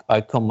the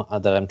outcome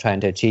that I'm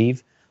trying to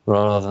achieve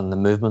rather than the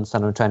movements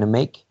that I'm trying to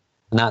make.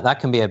 And that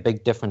can be a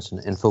big difference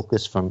in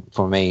focus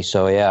for me.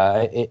 So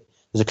there's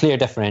a clear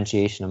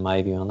differentiation in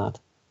my view on that.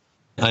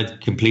 I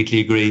completely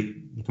agree.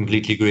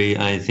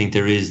 I think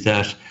there is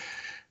that.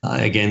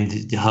 Again,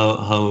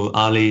 how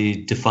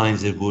Ali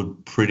defines it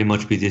would pretty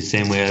much be the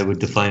same way I would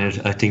define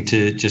it. I think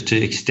to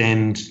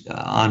extend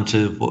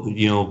onto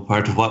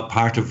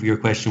part of your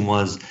question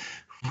was,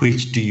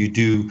 which do you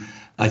do?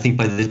 I think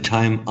by the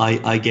time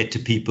I get to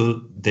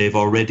people, they've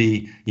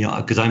already,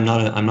 because I'm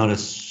not a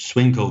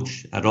swing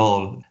coach at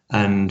all,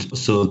 and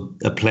so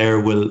a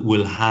player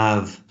will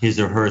have his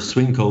or her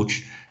swing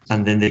coach,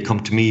 and then they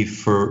come to me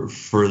for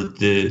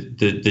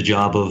the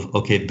job of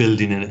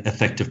building an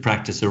effective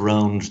practice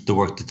around the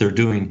work that they're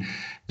doing.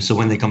 So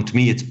when they come to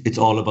me, it's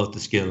all about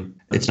the skill.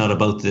 It's not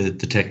about the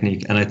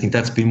technique, and I think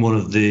that's been one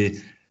of the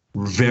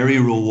very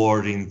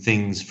rewarding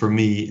things for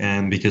me.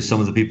 Because some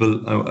of the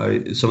people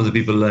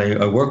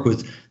I work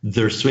with,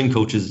 their swing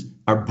coaches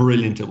are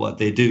brilliant at what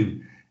they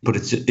do, but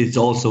it's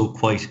also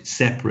quite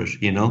separate,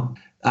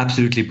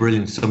 Absolutely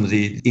brilliant. Some of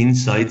the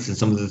insights and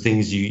some of the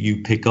things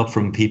you pick up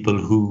from people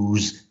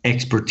whose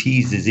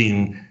expertise is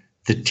in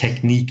the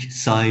technique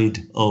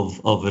side of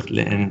it,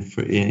 and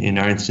in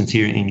our instance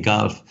here in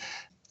golf.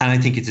 And I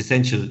think it's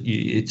essential.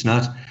 It's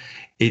not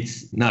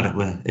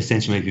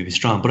essential, maybe be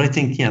strong, but I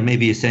think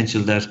maybe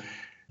essential that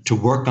to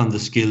work on the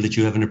skill, that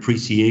you have an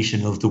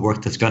appreciation of the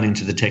work that's gone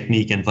into the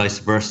technique and vice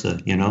versa.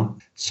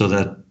 So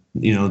that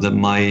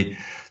that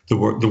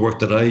the work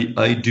that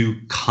I do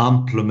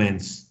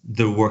complements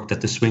the work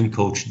that the swing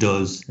coach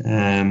does,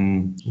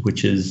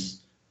 which is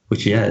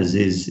which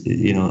is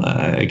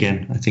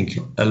again, I think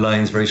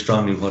aligns very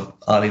strongly with what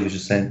Ali was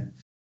just saying.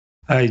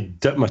 I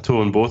dip my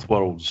toe in both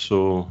worlds.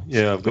 So,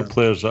 yeah, I've got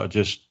players that are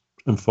just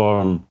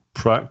informed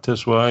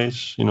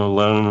practice-wise,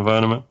 learning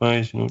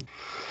environment-wise,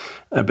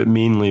 but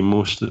mainly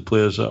most of the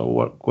players that I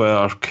work with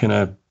are kind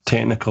of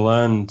technical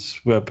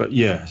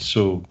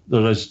so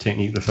there is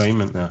technique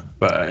refinement there,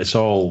 but it's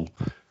all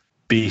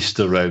based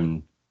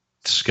around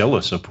skill,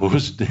 I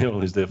suppose.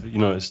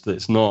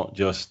 It's not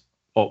just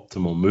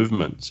optimal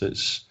movements.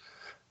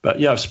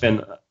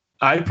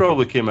 I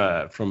probably came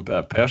at it from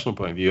a personal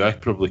point of view. I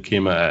probably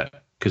came at it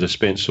because I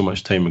spent so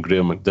much time with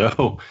Graham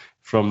McDowell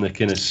from the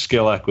kind of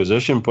skill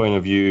acquisition point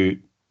of view,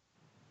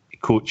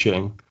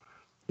 coaching,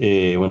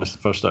 when I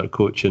first started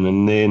coaching.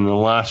 And then the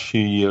last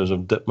few years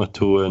I've dipped my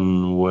toe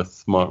in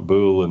with Mark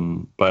Bull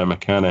and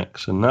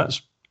biomechanics. And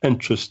that's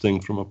interesting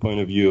from a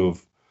point of view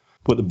of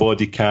what the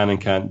body can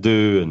and can't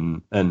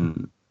do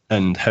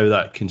and how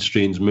that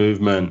constrains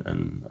movement.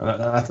 And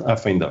I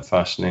find that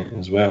fascinating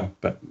as well.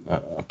 But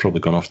I've probably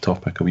gone off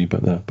topic a wee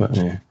bit there. But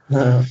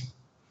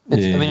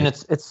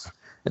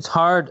it's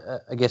hard.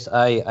 I guess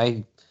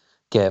I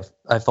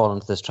fall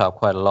into this trap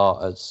quite a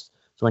lot. As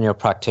when you're a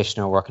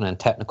practitioner working in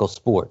technical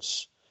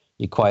sports,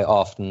 you quite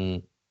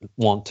often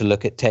want to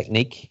look at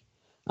technique.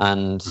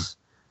 And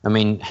I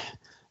mean,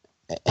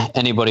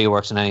 anybody who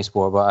works in any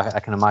sport, but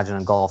I can imagine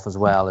in golf as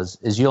well, is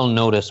you'll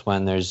notice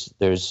when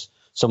there's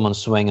someone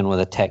swinging with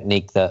a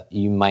technique that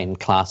you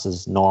mightn't class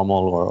as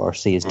normal or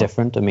see as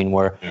different. I mean,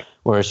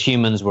 whereas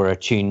humans, we're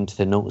attuned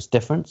to notice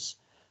difference.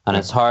 And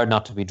it's hard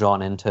not to be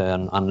drawn into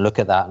and look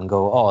at that and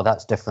go, oh,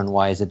 that's different.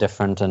 Why is it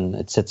different? And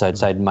it sits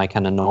outside my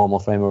kind of normal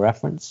frame of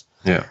reference.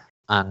 Yeah.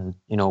 And,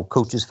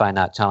 coaches find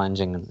that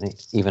challenging. And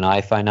even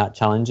I find that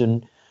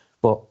challenging.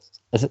 But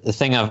the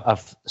thing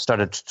I've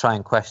started to try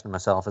and question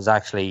myself is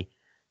actually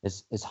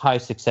is how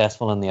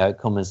successful in the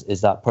outcome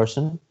is that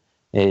person.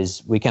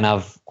 Is we can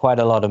have quite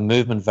a lot of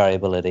movement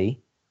variability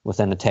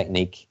within a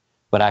technique,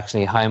 but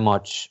actually how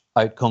much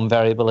outcome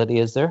variability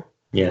is there?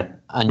 Yeah.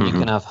 And you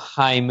can have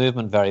high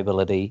movement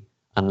variability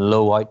and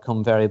low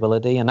outcome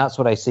variability. And that's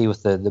what I see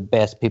with the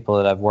best people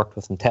that I've worked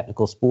with in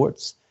technical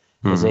sports,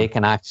 is they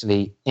can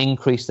actually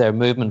increase their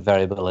movement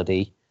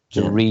variability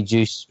to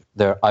reduce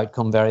their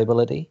outcome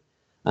variability.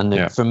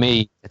 And for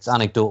me, it's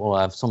anecdotal.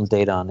 I have some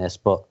data on this,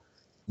 but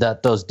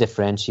that does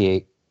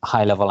differentiate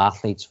high-level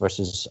athletes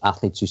versus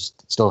athletes who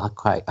still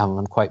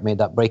haven't quite made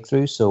that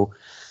breakthrough. So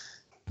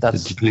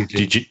that's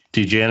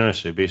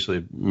degeneracy,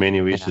 basically,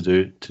 many ways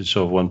to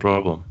solve one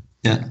problem.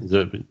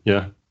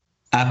 Yeah.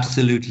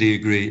 Absolutely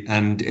agree,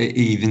 and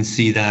even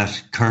see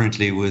that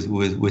currently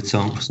with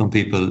some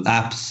people.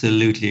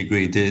 Absolutely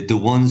agree. The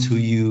ones who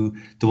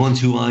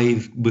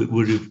I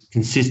would have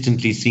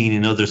consistently seen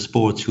in other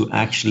sports who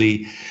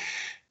actually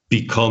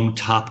become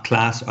top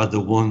class are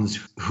the ones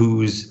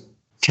whose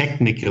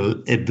technical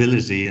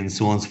ability and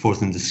so on and so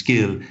forth, and the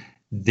skill,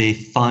 they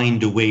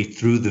find a way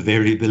through the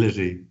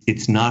variability.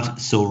 It's not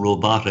so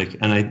robotic.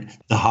 And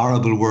the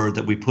horrible word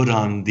that we put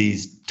on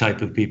these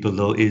type of people,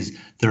 though, is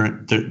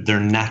their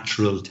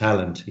natural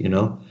talent,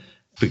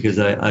 because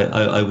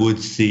I would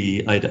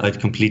see, I'd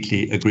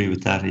completely agree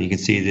with that. And you can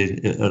see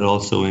it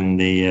also in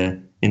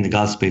the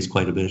golf space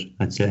quite a bit,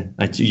 I'd say.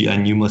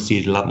 And you must see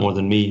it a lot more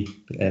than me,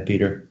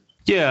 Peter.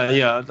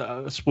 Yeah.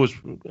 I suppose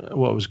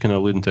what I was kind of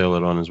alluding to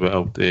earlier on as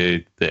well,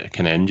 the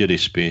kind of injury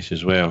space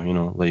as well,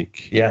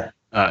 like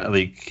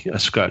a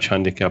scratch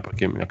handicapper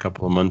came in a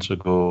couple of months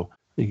ago.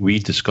 We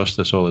discussed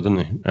this all, didn't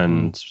we?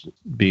 And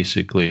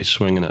basically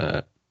swinging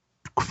it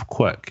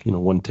quick,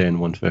 110,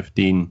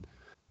 115,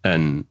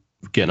 and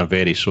getting a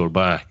very sore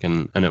back.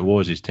 And it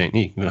was his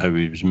technique, how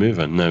he was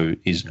moving. Now,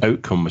 his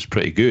outcome was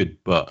pretty good,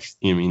 but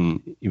he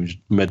was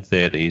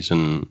mid-30s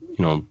and,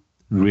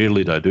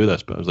 rarely do I do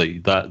this, but I was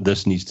like,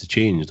 this needs to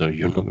change. Though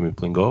you're not going to be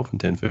playing golf in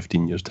 10,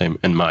 15 years' time,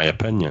 in my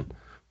opinion.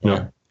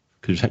 Because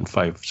he's hitting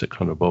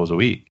 500-600 balls a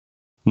week.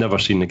 Never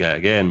seen the guy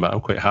again, but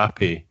I'm quite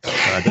happy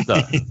that I did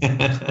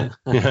that.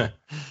 Yeah,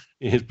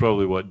 it's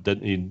probably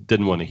he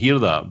didn't want to hear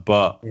that,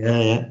 but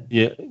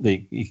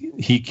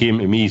he came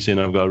to me saying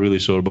I've got a really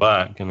sore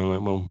back, and I'm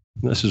like, well,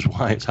 this is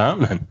why it's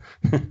happening.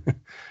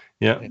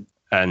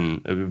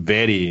 And a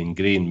very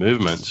ingrained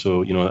movement.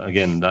 So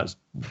again, that's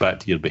back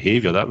to your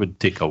behaviour. That would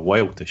take a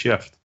while to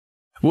shift.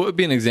 What would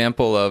be an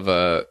example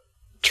of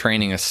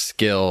training a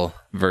skill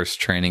versus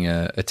training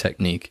a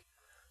technique?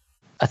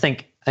 I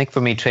think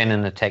for me,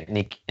 training a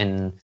technique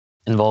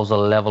involves a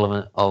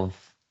level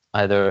of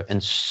either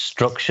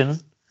instruction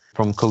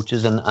from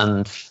coaches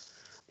and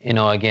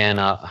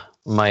again,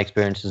 my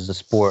experience as a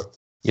sport,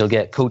 you'll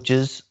get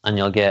coaches and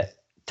you'll get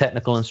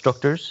technical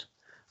instructors,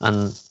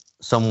 and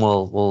some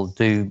will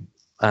do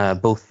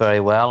both very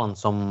well, and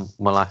some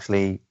will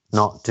actually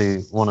not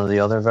do one or the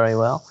other very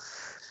well.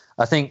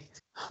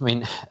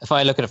 If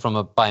I look at it from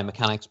a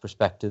biomechanics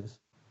perspective,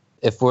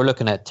 if we're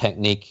looking at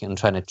technique and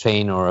trying to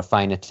train or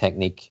refine a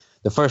technique,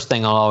 the first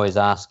thing I'll always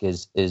ask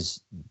is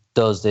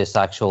does this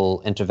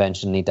actual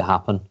intervention need to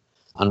happen?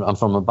 And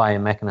from a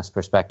biomechanist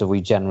perspective,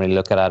 we generally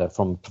look at it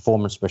from a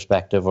performance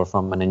perspective or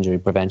from an injury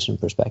prevention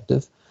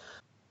perspective.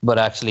 But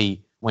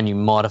actually, when you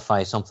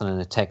modify something in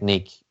a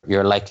technique,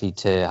 you're likely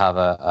to have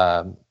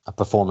a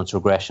performance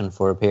regression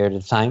for a period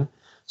of time.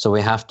 So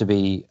we have to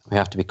be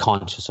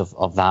conscious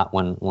of that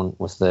when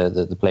with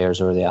the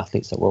players or the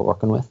athletes that we're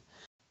working with.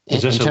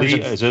 Is this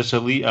elite? Is this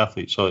elite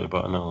athletes? Sorry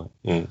about an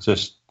yeah,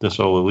 is this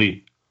all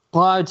elite?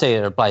 Well, I would say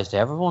it applies to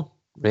everyone.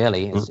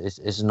 Really,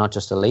 it's not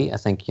just elite. I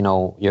think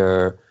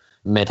your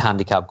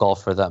mid-handicap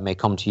golfer that may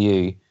come to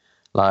you,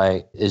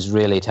 like, is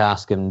really to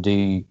ask him,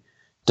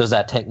 does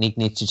that technique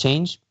need to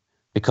change?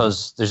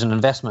 Because there's an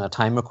investment of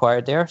time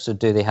required there. So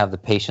do they have the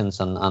patience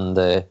and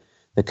the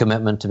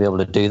commitment to be able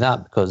to do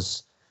that?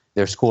 Because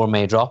their score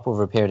may drop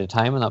over a period of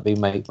time, and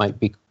that might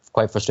be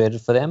quite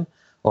frustrated for them.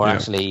 Or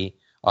actually,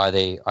 are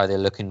they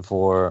looking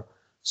for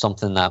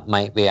something that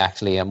might be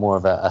actually more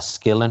of a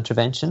skill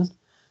intervention?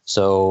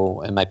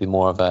 So it might be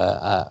more of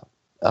a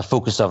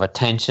focus of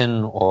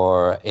attention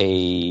or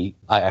a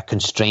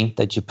constraint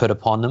that you put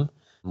upon them,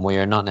 where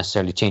you're not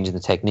necessarily changing the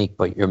technique,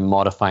 but you're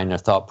modifying their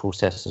thought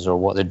processes or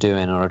what they're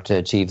doing in order to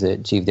achieve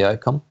the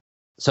outcome.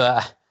 So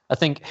I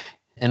think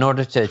in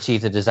order to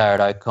achieve the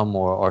desired outcome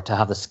or to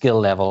have the skill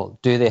level,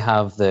 do they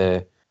have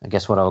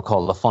what I would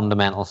call the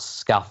fundamental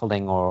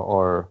scaffolding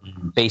or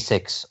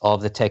basics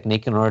of the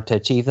technique in order to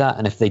achieve that?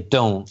 And if they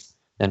don't,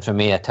 then for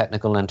me, a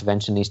technical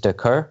intervention needs to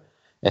occur.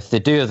 If they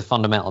do have the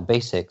fundamental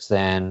basics,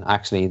 then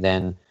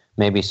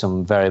maybe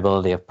some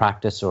variability of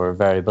practice or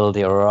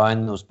variability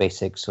around those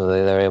basics so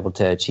that they're able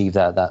to achieve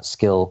that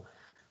skill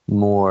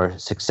more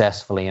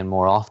successfully and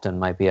more often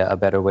might be a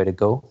better way to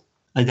go.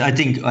 I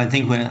think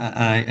when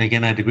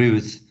I'd agree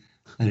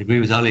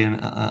with Ali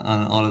on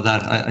all of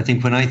that. I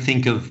think when I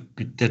think of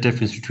the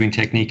difference between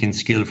technique and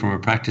skill from a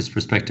practice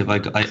perspective,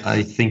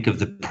 I think of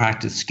the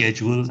practice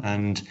schedule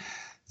and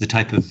the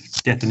type of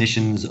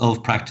definitions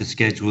of practice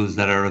schedules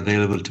that are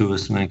available to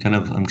us. And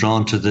I'm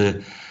drawn to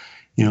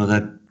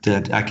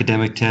that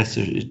academic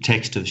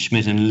text of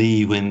Schmidt and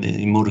Lee when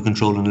in motor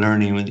control and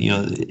learning. When,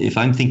 if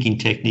I'm thinking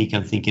technique,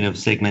 I'm thinking of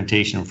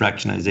segmentation and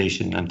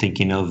fractionization. I'm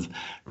thinking of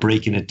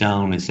breaking it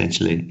down,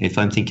 essentially. If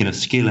I'm thinking of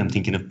skill, I'm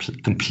thinking of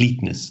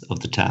completeness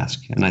of the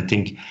task. And I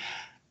think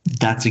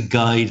that's a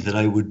guide that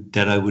I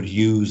would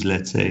use,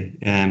 let's say,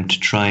 to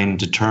try and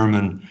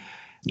determine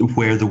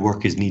where the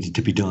work is needed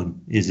to be done.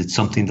 Is it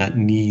something that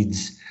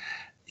needs,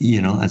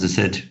 as I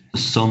said,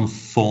 some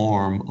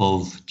form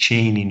of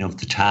chaining of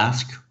the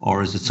task,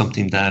 or is it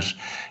something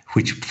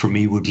which for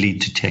me would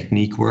lead to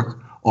technique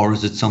work, or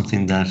is it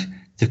something that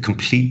the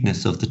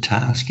completeness of the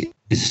task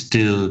is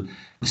still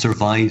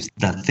survives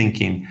that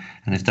thinking?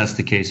 And if that's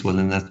the case, well,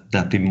 then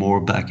that'd be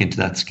more back into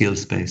that skill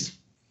space.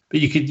 But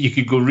you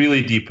could go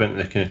really deep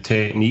into the kind of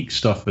technique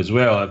stuff as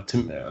well.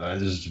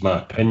 This is my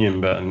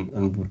opinion, but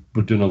and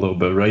we're doing a little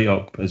bit of write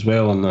up as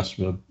well on this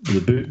with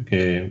the book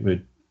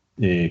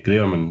with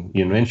Graham and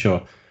Ian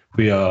Renshaw,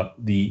 where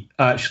the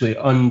actually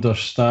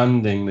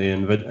understanding the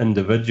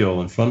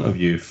individual in front of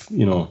you.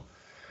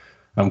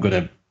 I'm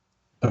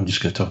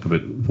just going to talk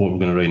about what we're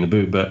going to write in the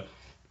book. But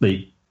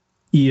like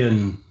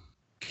Ian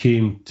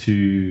came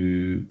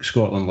to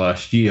Scotland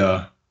last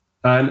year.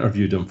 I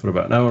interviewed him for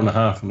about an hour and a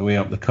half on the way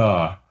up the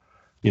car.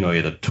 He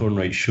had a torn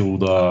right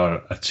shoulder.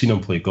 I'd seen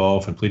him play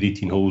golf and played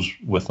 18 holes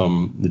with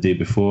him the day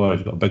before.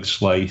 He's got a big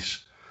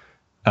slice.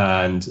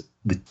 And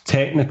the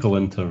technical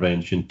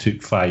intervention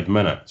took 5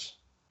 minutes.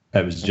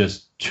 It was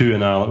just it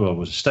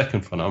was a stick in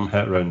front of him,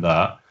 hit around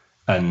that,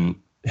 and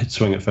hit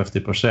swing at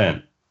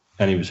 50%.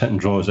 And he was hitting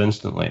draws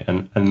instantly.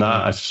 And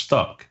that has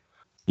stuck.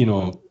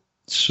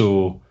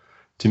 So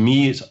to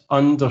me, it's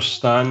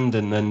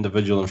understanding the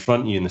individual in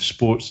front of you and the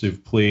sports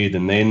they've played,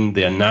 and then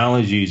the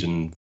analogies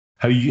and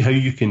how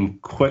you can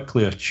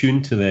quickly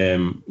attune to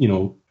them.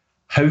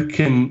 How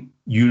can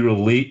you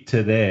relate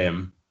to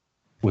them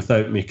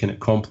without making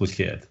it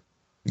complicated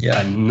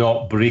and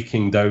not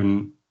breaking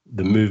down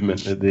the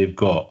movement that they've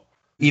got?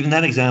 Even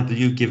that example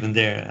you've given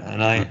there,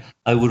 and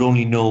I would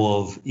only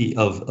know of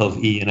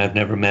Ian. I've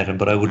never met him,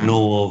 but I would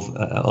know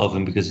of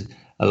him because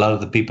a lot of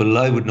the people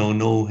I would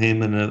know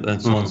him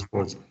and Swan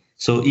Sports.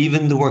 So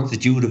even the work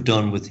that you would have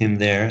done with him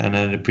there, and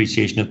an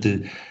appreciation of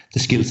the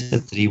skill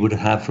set that he would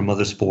have from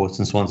other sports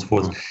and so on and so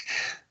forth.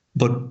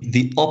 But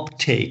the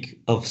uptake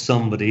of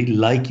somebody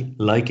like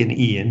an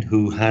Ian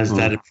who has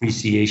that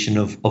appreciation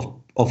of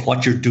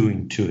what you're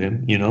doing to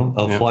him,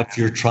 what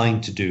you're trying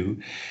to do.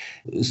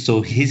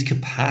 So his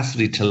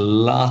capacity to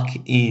lock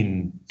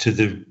in to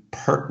the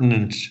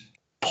pertinent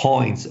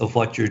points of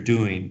what you're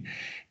doing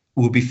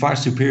will be far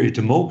superior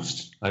to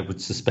most, I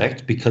would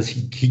suspect, because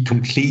he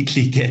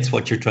completely gets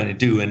what you're trying to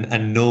do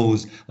and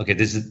knows, okay,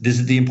 this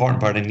is the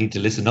important part. I need to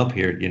listen up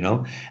here,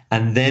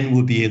 and then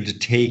will be able to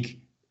take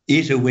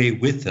it away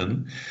with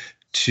them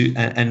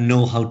and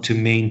know how to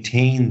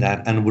maintain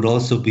that, and would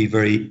also be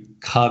very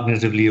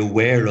cognitively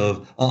aware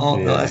of,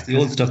 no, that's the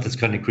old stuff that's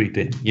kind of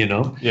creeping,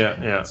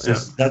 So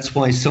that's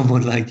why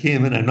someone like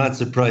him, and I'm not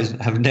surprised,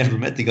 I've never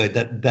met the guy,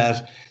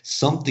 that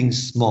something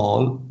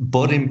small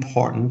but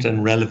important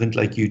and relevant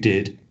like you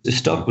did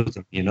stuck with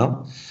him,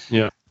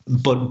 Yeah.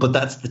 But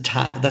that's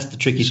the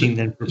tricky thing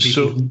then for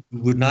people who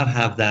would not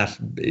have that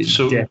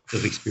depth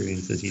of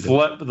experience as he does.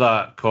 Flip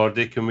that,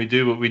 Cordy. Can we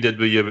do what we did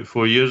with you about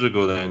 4 years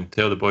ago then?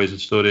 Tell the boys the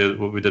story of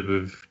what we did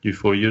with you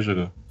 4 years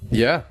ago.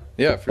 Yeah,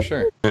 for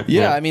sure.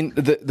 Yeah, I mean,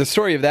 the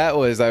story of that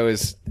was I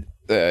was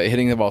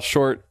hitting the ball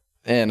short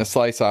and a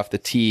slice off the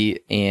tee,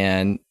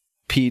 and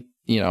Pete,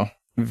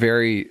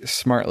 very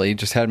smartly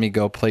just had me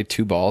go play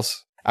 2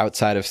 balls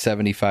outside of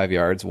 75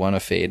 yards, one a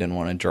fade and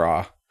one a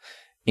draw.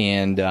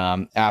 And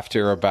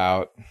after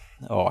about,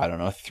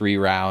 3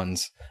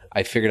 rounds,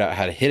 I figured out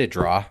how to hit a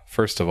draw,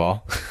 first of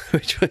all,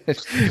 which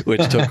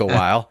took a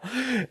while.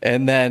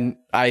 And then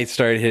I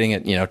started hitting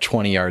it,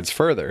 20 yards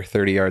further,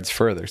 30 yards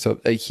further. So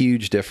a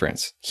huge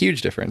difference.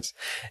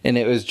 And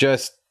it was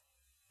just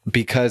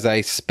because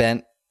I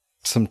spent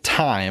some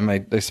time,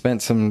 I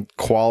spent some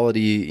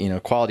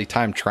quality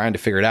time trying to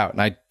figure it out.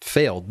 And I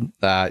failed,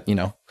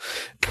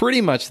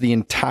 pretty much the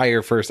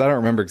entire first, I don't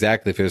remember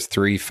exactly if it was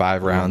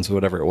 3-5 rounds,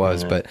 whatever it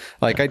was, but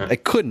I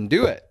couldn't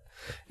do it.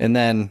 And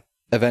then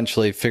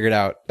eventually figured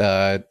out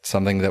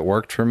something that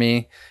worked for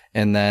me,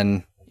 and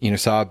then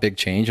saw a big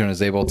change and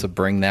was able to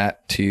bring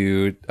that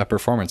to a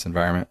performance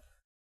environment.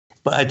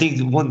 But I think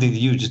the one thing that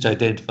you just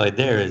identified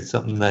there is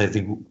something that I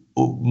think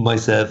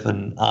myself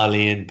and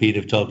Ali and Pete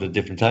have talked at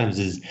different times,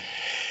 is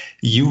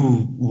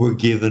you were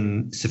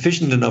given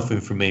sufficient enough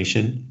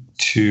information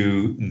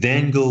to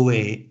then go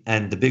away,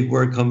 and the big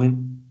word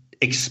coming,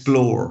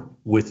 explore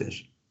with it.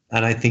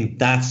 And I think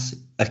that's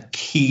a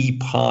key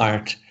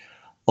part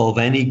of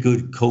any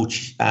good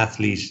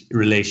coach-athlete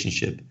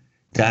relationship.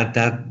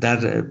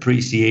 That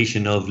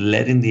appreciation of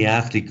letting the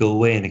athlete go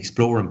away and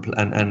explore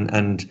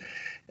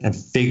and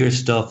figure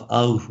stuff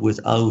out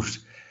without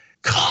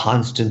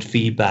constant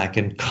feedback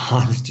and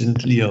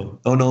constant,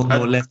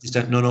 left this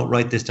down, no,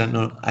 right this down,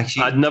 no.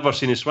 Actually, I'd never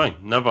seen a swing,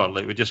 never.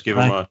 Like, we just gave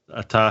him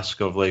a task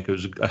of, like, it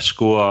was a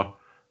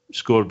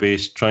score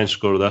based, try and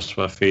score this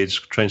with a fade,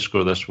 try and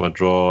score this with a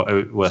draw,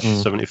 out with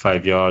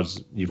 75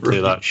 yards, you play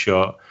that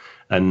shot.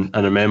 And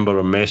I remember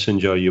on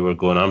Messenger, you were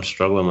going, I'm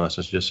struggling with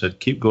this. I just said,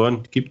 keep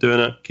going, keep doing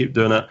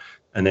it.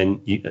 And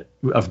then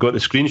I've got the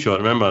screenshot.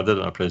 Remember, I did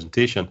it in a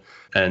presentation,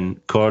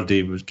 and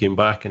Cordy came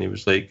back and he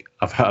was like,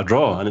 I've had a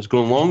draw and it's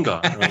going longer.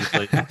 And I was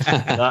like,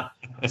 that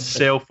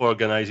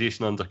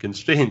self-organisation under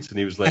constraints. And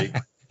he was like,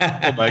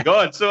 oh my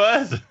God, so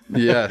it is.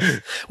 Yeah.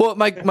 Well,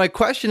 my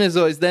question is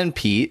always then,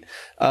 Pete,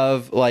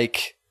 of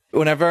like,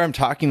 whenever I'm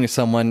talking to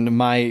someone,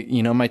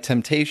 my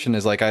temptation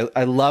is like,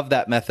 I love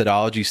that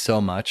methodology so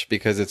much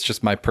because it's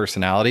just my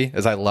personality,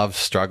 as I love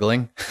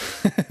struggling.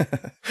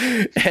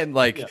 And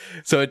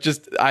so it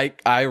just, I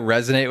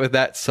resonate with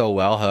that so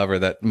well. However,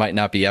 that might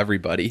not be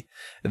everybody,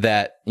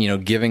 that,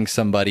 giving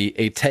somebody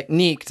a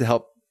technique to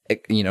help,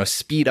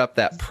 speed up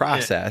that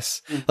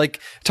process. Yeah.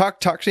 Like, talk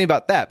to me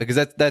about that, because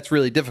that's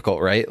really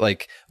difficult, right?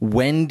 Like,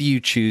 when do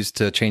you choose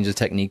to change the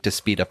technique to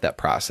speed up that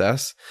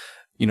process?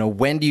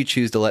 When do you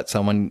choose to let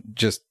someone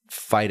just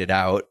fight it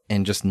out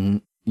and just,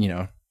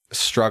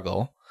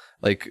 struggle?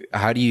 Like,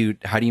 how do you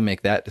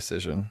make that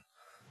decision?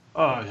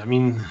 Oh, I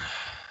mean,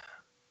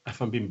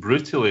 if I'm being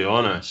brutally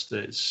honest,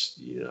 it's,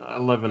 I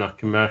live in a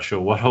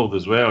commercial world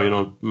as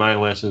well. My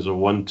lessons are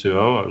 1-2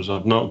 hours.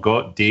 I've not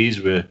got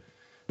days with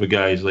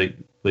guys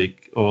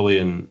like Ollie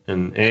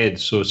and Ed.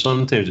 So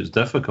sometimes it's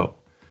difficult.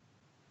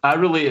 I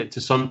relate it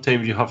to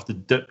sometimes you have to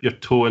dip your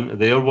toe into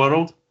their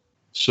world.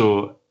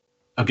 So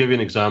I'll give you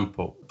an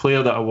example. A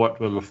player that I worked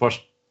with in my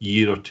first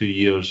year or 2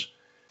 years,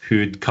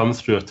 who'd come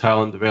through a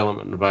talent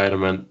development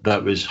environment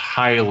that was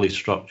highly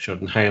structured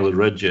and highly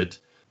rigid,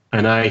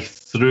 and I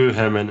threw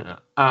him in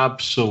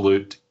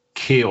absolute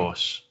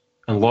chaos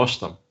and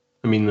lost him.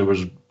 I mean, there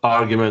was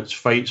arguments,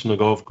 fights on the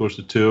golf course,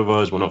 the two of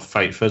us. Well, not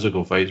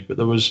physical fights, but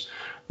there was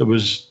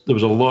a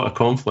lot of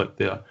conflict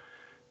there.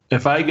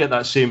 If I get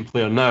that same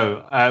player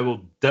now, I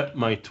will dip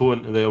my toe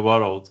into their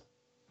world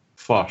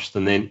first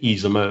and then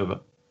ease them out of it.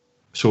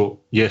 So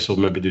yes, I'll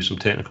maybe do some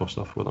technical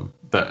stuff with them,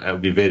 but it'll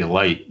be very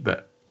light,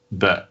 but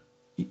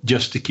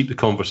just to keep the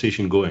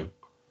conversation going.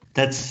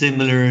 That's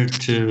similar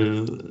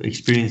to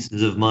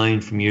experiences of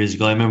mine from years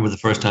ago. I remember the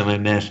first time I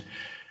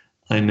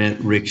met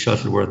Rick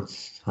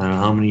Shuttleworth, I don't know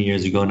how many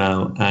years ago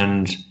now,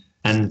 and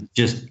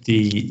just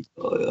it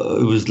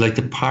was like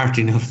the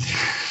parting of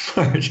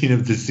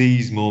the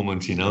seas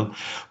moment,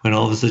 when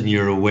all of a sudden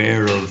you're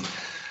aware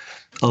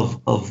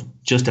of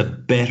just a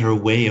better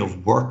way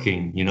of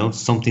working,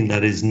 something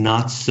that is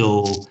not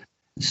so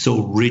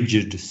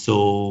rigid,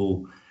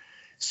 so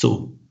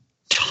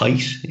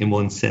tight in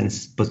one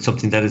sense, but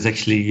something that is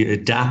actually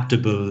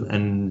adaptable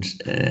and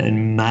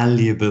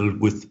malleable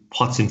with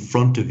what's in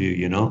front of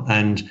you,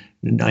 And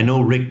I know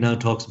Rick now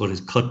talks about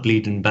his cut,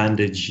 bleed and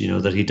bandage,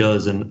 that he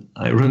does. And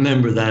I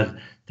remember that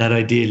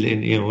idea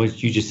in,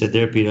 what you just said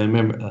there, Peter. I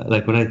remember,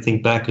 like, when I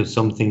think back of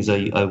some things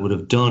I would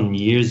have done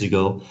years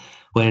ago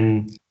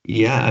when,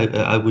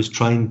 I was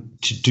trying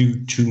to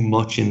do too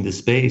much in the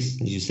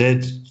space. As you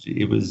said,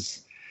 it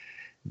was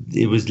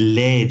it was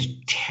led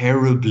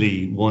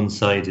terribly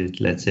one-sided,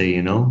 let's say,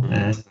 and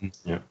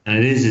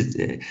it is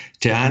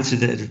to answer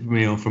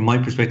that, from my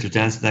perspective, to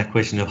answer that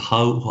question of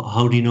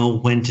how do you know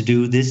when to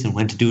do this and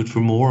when to do it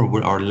for more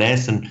or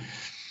less, and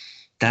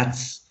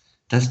that's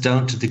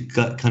down to the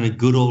kind of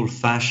good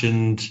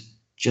old-fashioned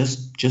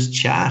just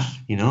chat,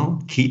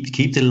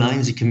 keep the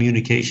lines of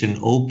communication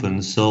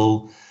open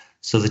so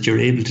that you're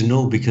able to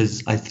know,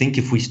 because I think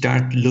if we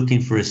start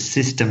looking for a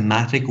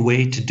systematic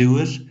way to do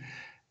it,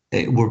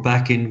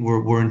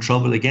 we're in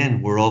trouble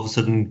again. We're all of a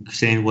sudden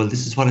saying, well,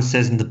 this is what it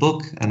says in the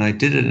book and I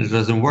did it and it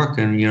doesn't work.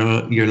 And,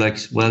 you're like,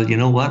 well, you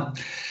know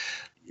what?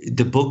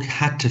 The book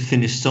had to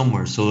finish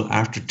somewhere. So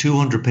after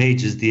 200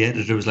 pages, the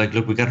editor was like,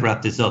 look, we got to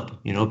wrap this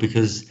up,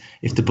 because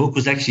if the book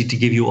was actually to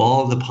give you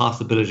all the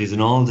possibilities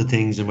and all the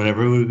things and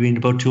whatever, it would have been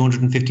about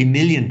 250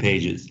 million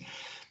pages.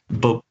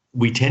 But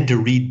we tend to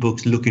read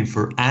books looking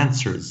for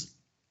answers.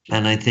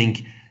 And I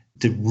think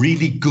the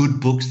really good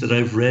books that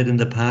I've read in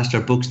the past are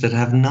books that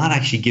have not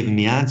actually given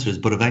me answers,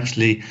 but have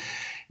actually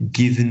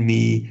given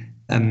me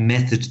a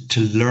method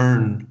to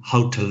learn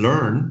how to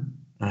learn.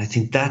 And I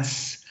think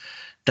that's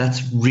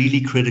really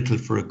critical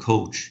for a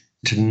coach,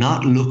 to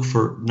not look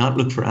for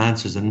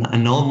answers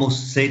and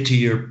almost say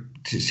to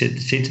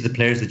the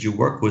players that you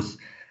work with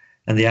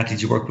and the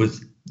athletes you work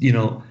with,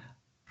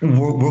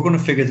 we're going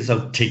to figure this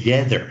out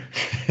together.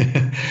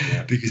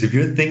 Because if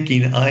you're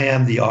thinking I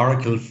am the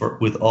oracle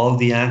with all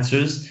the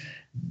answers,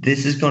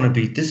 this is going to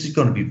be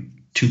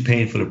too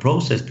painful a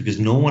process, because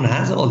no one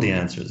has all the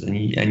answers,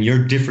 and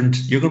you're different.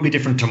 You're going to be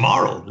different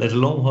tomorrow, let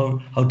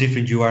alone how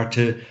different you are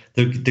to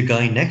the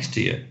guy next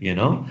to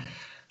you.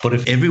 But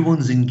if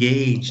everyone's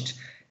engaged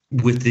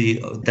with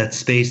that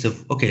space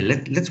of, okay,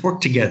 let's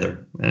work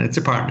together, and it's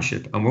a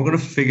partnership, and we're going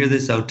to figure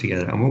this out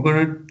together, and we're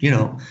going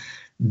to,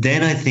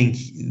 then I think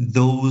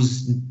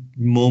those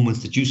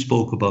moments that you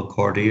spoke about,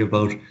 Cordy,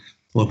 about,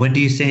 well, when do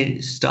you say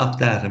stop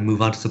that and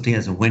move on to something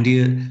else, and when do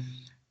you?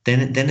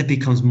 Then it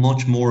becomes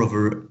much more of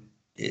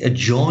a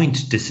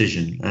joint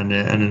decision,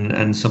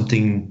 and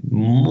something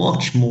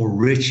much more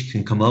rich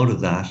can come out of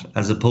that,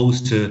 as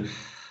opposed to,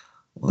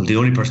 well, the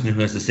only person who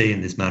has to say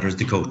in this matter is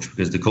the coach,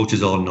 because the coach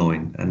is all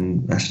knowing,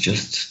 and I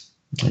just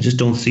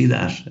don't see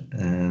that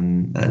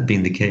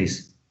being the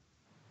case.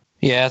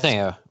 Yeah, I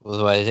think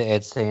the way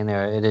it's saying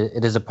there,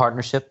 it is a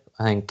partnership.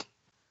 I think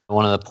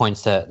one of the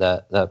points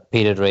that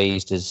Pete had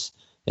raised is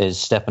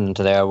stepping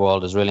into their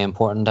world is really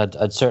important.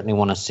 I'd certainly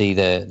want to see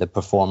the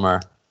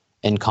performer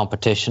in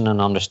competition and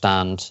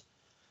understand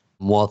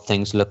what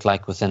things look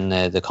like within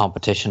the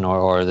competition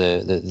or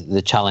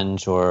the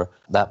challenge, or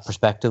that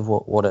perspective,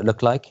 what it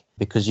looked like.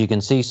 Because you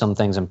can see some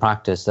things in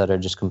practice that are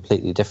just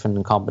completely different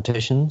in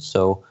competition.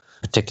 So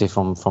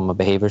particularly from a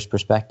behaviors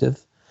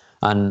perspective.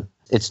 And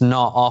it's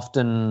not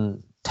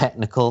often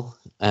technical,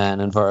 in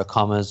inverted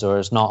commas, or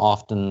it's not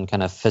often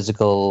kind of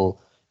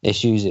physical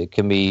issues. It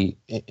can be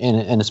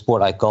in a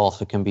sport like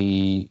golf, it can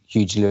be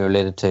hugely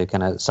related to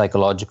kind of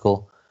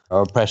psychological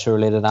or pressure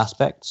related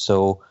aspects.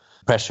 So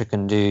pressure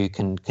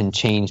can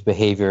change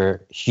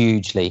behavior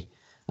hugely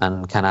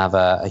and can have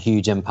a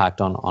huge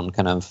impact on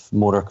kind of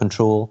motor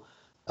control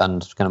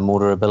and kind of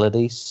motor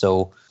abilities.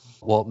 So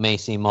what may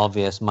seem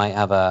obvious might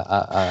have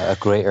a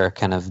greater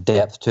kind of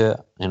depth to it.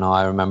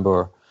 I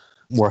remember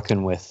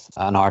working with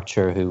an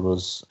archer who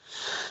was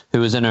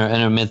in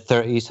her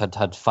mid-30s,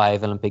 had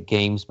 5 Olympic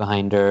Games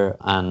behind her,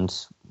 and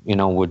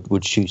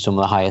would shoot some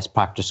of the highest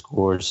practice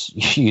scores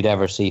you'd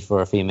ever see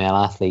for a female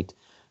athlete.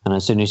 And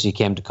as soon as she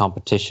came to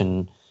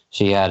competition,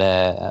 she had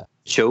a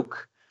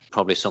choke,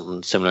 probably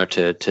something similar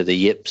to the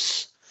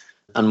yips.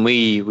 And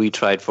we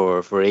tried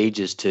for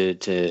ages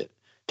to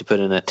put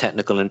in a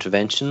technical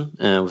intervention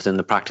within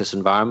the practice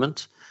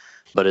environment,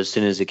 but as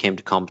soon as it came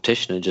to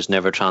competition, it just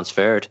never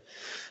transferred.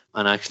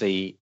 And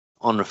actually,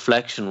 on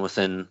reflection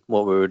within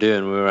what we were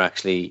doing, we were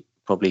actually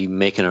probably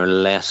making her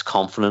less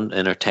confident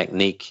in her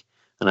technique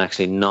and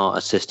actually not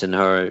assisting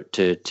her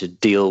to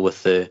deal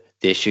with the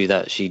issue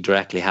that she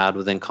directly had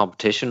within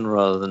competition,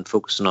 rather than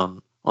focusing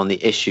on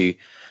the issue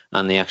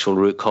and the actual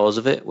root cause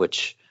of it,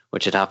 which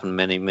had happened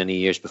many, many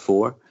years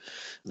before.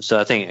 So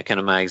I think kind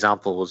of my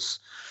example was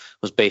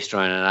based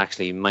around, and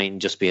actually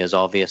mightn't just be as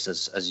obvious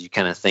as you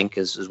kind of think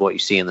as what you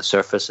see in the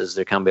surface, is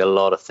there can be a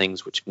lot of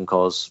things which can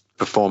cause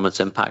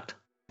performance impact.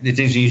 It's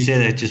interesting you say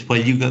that. Just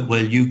while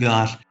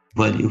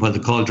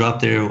the call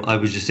dropped there, I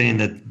was just saying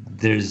that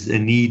there's a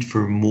need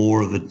for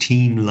more of a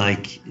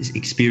team-like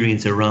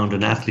experience around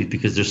an athlete,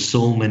 because there's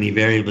so many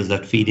variables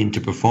that feed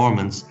into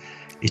performance.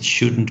 It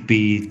shouldn't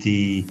be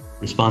the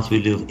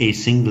responsibility of a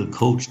single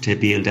coach to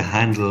be able to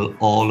handle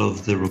all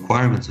of the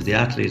requirements of the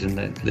athlete. And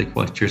that, like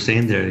what you're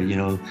saying there,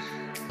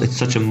 it's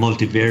such a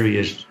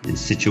multivariate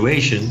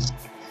situation.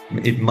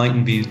 It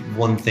mightn't be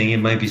one thing, it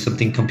might be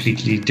something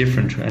completely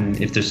different. And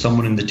if there's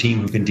someone in the team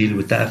who can deal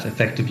with that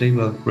effectively,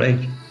 well, great.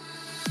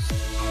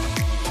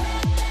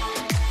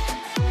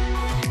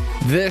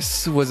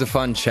 This was a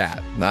fun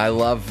chat. I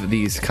love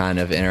these kind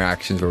of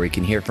interactions where we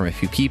can hear from a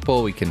few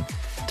people, we can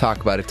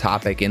talk about a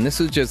topic, and this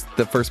was just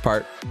the first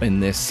part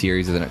in this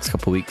series of the next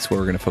couple of weeks where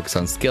we're going to focus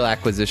on skill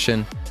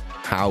acquisition,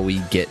 how we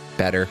get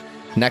better.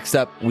 Next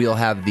up, we'll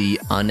have the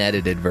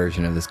unedited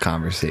version of this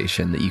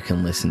conversation that you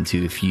can listen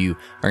to if you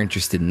are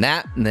interested in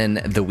that. And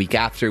then the week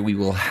after, we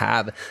will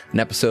have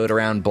an episode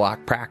around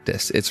block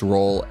practice, its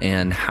role,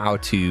 and how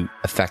to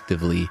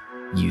effectively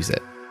use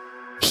it.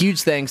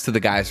 Huge thanks to the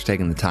guys for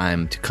taking the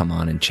time to come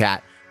on and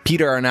chat.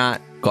 Peter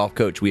Arnott, golf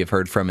coach we have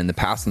heard from in the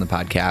past on the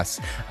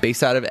podcast,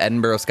 based out of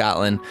Edinburgh,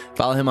 Scotland.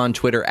 Follow him on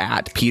Twitter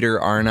at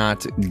Peter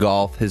Arnott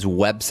Golf. His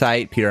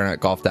website,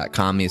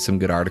 peterarnottgolf.com. He has some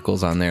good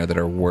articles on there that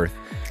are worth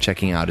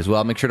checking out as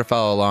well. Make sure to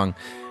follow along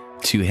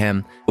to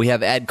him. We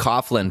have Ed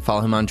Coughlin.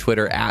 Follow him on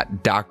Twitter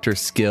at Dr.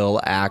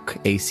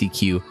 Skillac,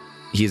 ACQ.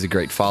 He is a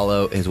great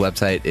follow. His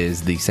website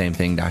is the same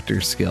thing,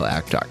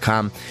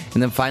 drskillac.com.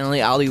 And then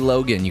finally, Ollie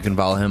Logan. You can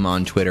follow him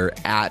on Twitter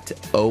at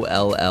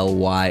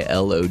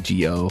OLLYLOGO.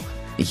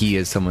 He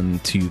is someone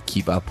to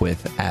keep up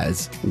with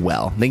as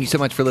well. Thank you so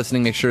much for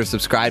listening. Make sure to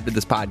subscribe to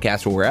this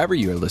podcast or wherever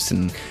you are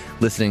listening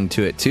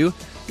to it too.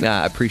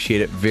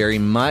 Appreciate it very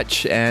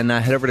much. And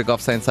head over to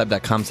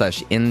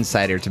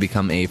golfsciencelab.com/insider to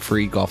become a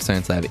free Golf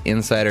Science Lab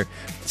insider.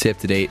 Stay up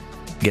to date.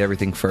 Get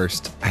everything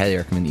first. I highly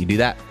recommend you do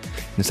that.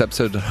 This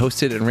episode is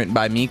hosted and written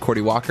by me,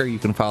 Cordy Walker. You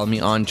can follow me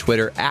on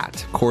Twitter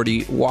at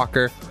Cordy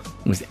Walker.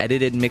 It was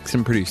edited, mixed,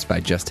 and produced by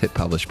Just Hit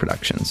Publish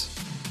Productions.